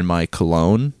that and my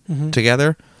cologne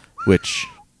together, which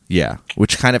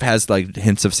kind of has like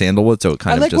hints of sandalwood, so it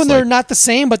kind of just when they're not the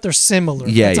same, but they're similar.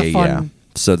 Yeah, yeah.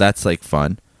 So that's like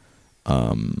fun.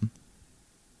 Also,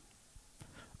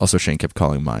 Shane kept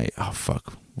calling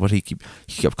he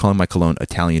kept calling my cologne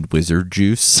Italian wizard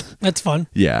juice. That's fun.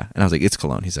 Yeah, and I was like, it's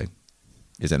cologne. He's like,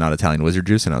 is it not Italian wizard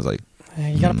juice? And I was like,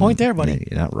 you got a point there, buddy. Yeah,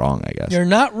 you're not wrong, I guess. You're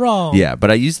not wrong. Yeah,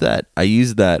 but I use that.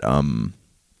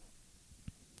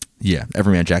 Yeah,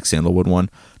 Everyman Jack sandalwood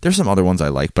one. There's some other ones I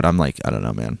like, but I'm like, I don't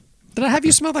know, man. Did I have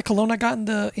you smell that cologne I got in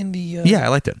the? Yeah, I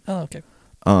liked it. Oh, okay.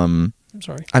 I'm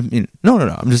sorry. I mean, no.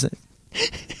 I'm just saying.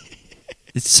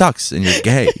 It sucks, and you're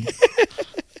gay.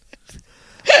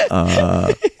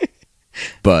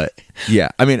 But Yeah,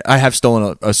 I mean, I have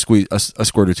stolen a squirt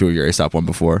or two of your Aesop one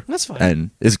before. That's fine,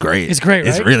 and it's great. It's great, right?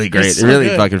 It's really great. It's so it really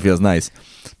good. Fucking feels nice.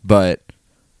 But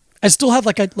I still have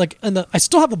I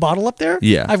still have the bottle up there.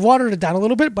 Yeah, I've watered it down a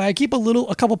little bit, but I keep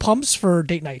a couple pumps for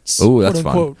date nights. Oh, that's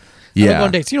fun. Yeah, go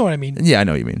on dates. You know what I mean? Yeah, I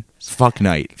know what you mean. Fuck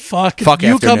night. Fuck you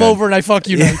afternoon. Come over and I fuck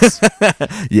you nights.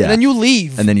 Yeah, and then you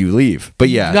leave. But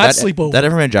yeah, not sleep over. That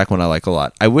Everman Jack one I like a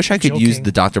lot. I wish I could use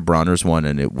the Dr. Bronner's one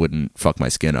and it wouldn't fuck my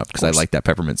skin up because I like that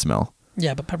peppermint smell.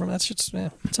 Yeah, but peppermint, that's just,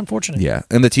 it's unfortunate. Yeah,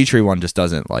 and the tea tree one just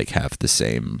doesn't like have the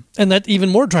same. And that even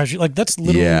more drives you. Like, that's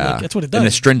literally, that's what it does. And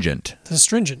astringent. It's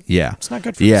astringent. Yeah. It's not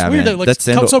good for you. It's weird that,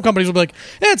 soap companies will be like,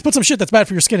 let's put some shit that's bad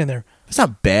for your skin in there. It's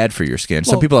not bad for your skin.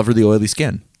 Some people have really oily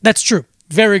skin. That's true.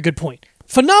 Very good point.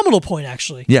 Phenomenal point,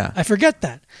 actually. Yeah. I forget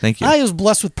that. Thank you. I was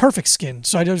blessed with perfect skin.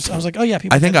 So I was like, oh, yeah.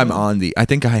 People I think I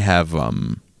think I have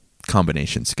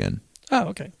combination skin. Oh,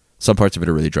 okay. Some parts of it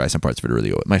are really dry, some parts of it are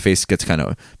really oily. My face gets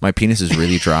my penis is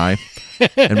really dry,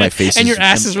 and my face and your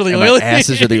ass is really oily. My ass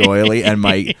is really oily, and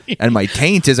my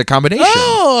taint is a combination.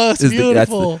 Oh, that's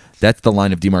beautiful. That's the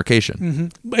line of demarcation.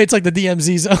 Mm-hmm. It's like the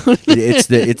DMZ zone. it's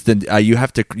the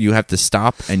you have to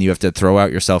stop and you have to throw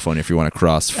out your cell phone if you want to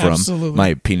cross from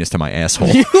my penis to my asshole.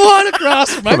 You want to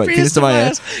cross from my penis to my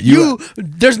ass?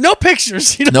 There's no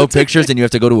pictures. No pictures, and you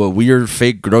have to go to a weird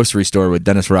fake grocery store with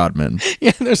Dennis Rodman.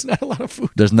 Yeah, there's not a lot of food.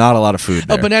 There's not a lot of food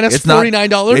there. A banana's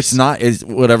 $49. It's not.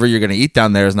 Whatever you're going to eat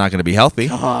down there is not going to be healthy.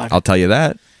 God. I'll tell you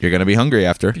that. You're going to be hungry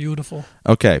after. Beautiful.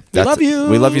 Okay. We love you.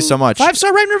 We love you so much.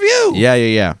 5-star rate and review.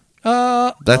 Yeah.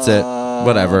 That's it.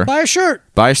 Whatever. Buy a shirt.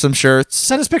 Buy some shirts.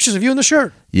 Send us pictures of you in the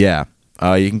shirt. Yeah.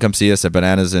 You can come see us at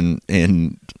Bananas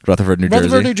in Rutherford, New Jersey.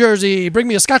 Rutherford, New Jersey. Bring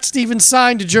me a Scott Stevens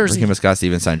signed jersey. Bring him a Scott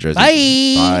Stevens signed jersey.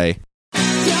 Bye.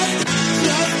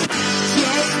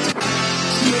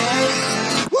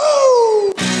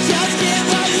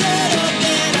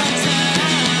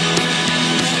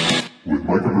 With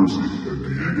Micah Mercy and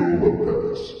Diego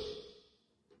Lopez.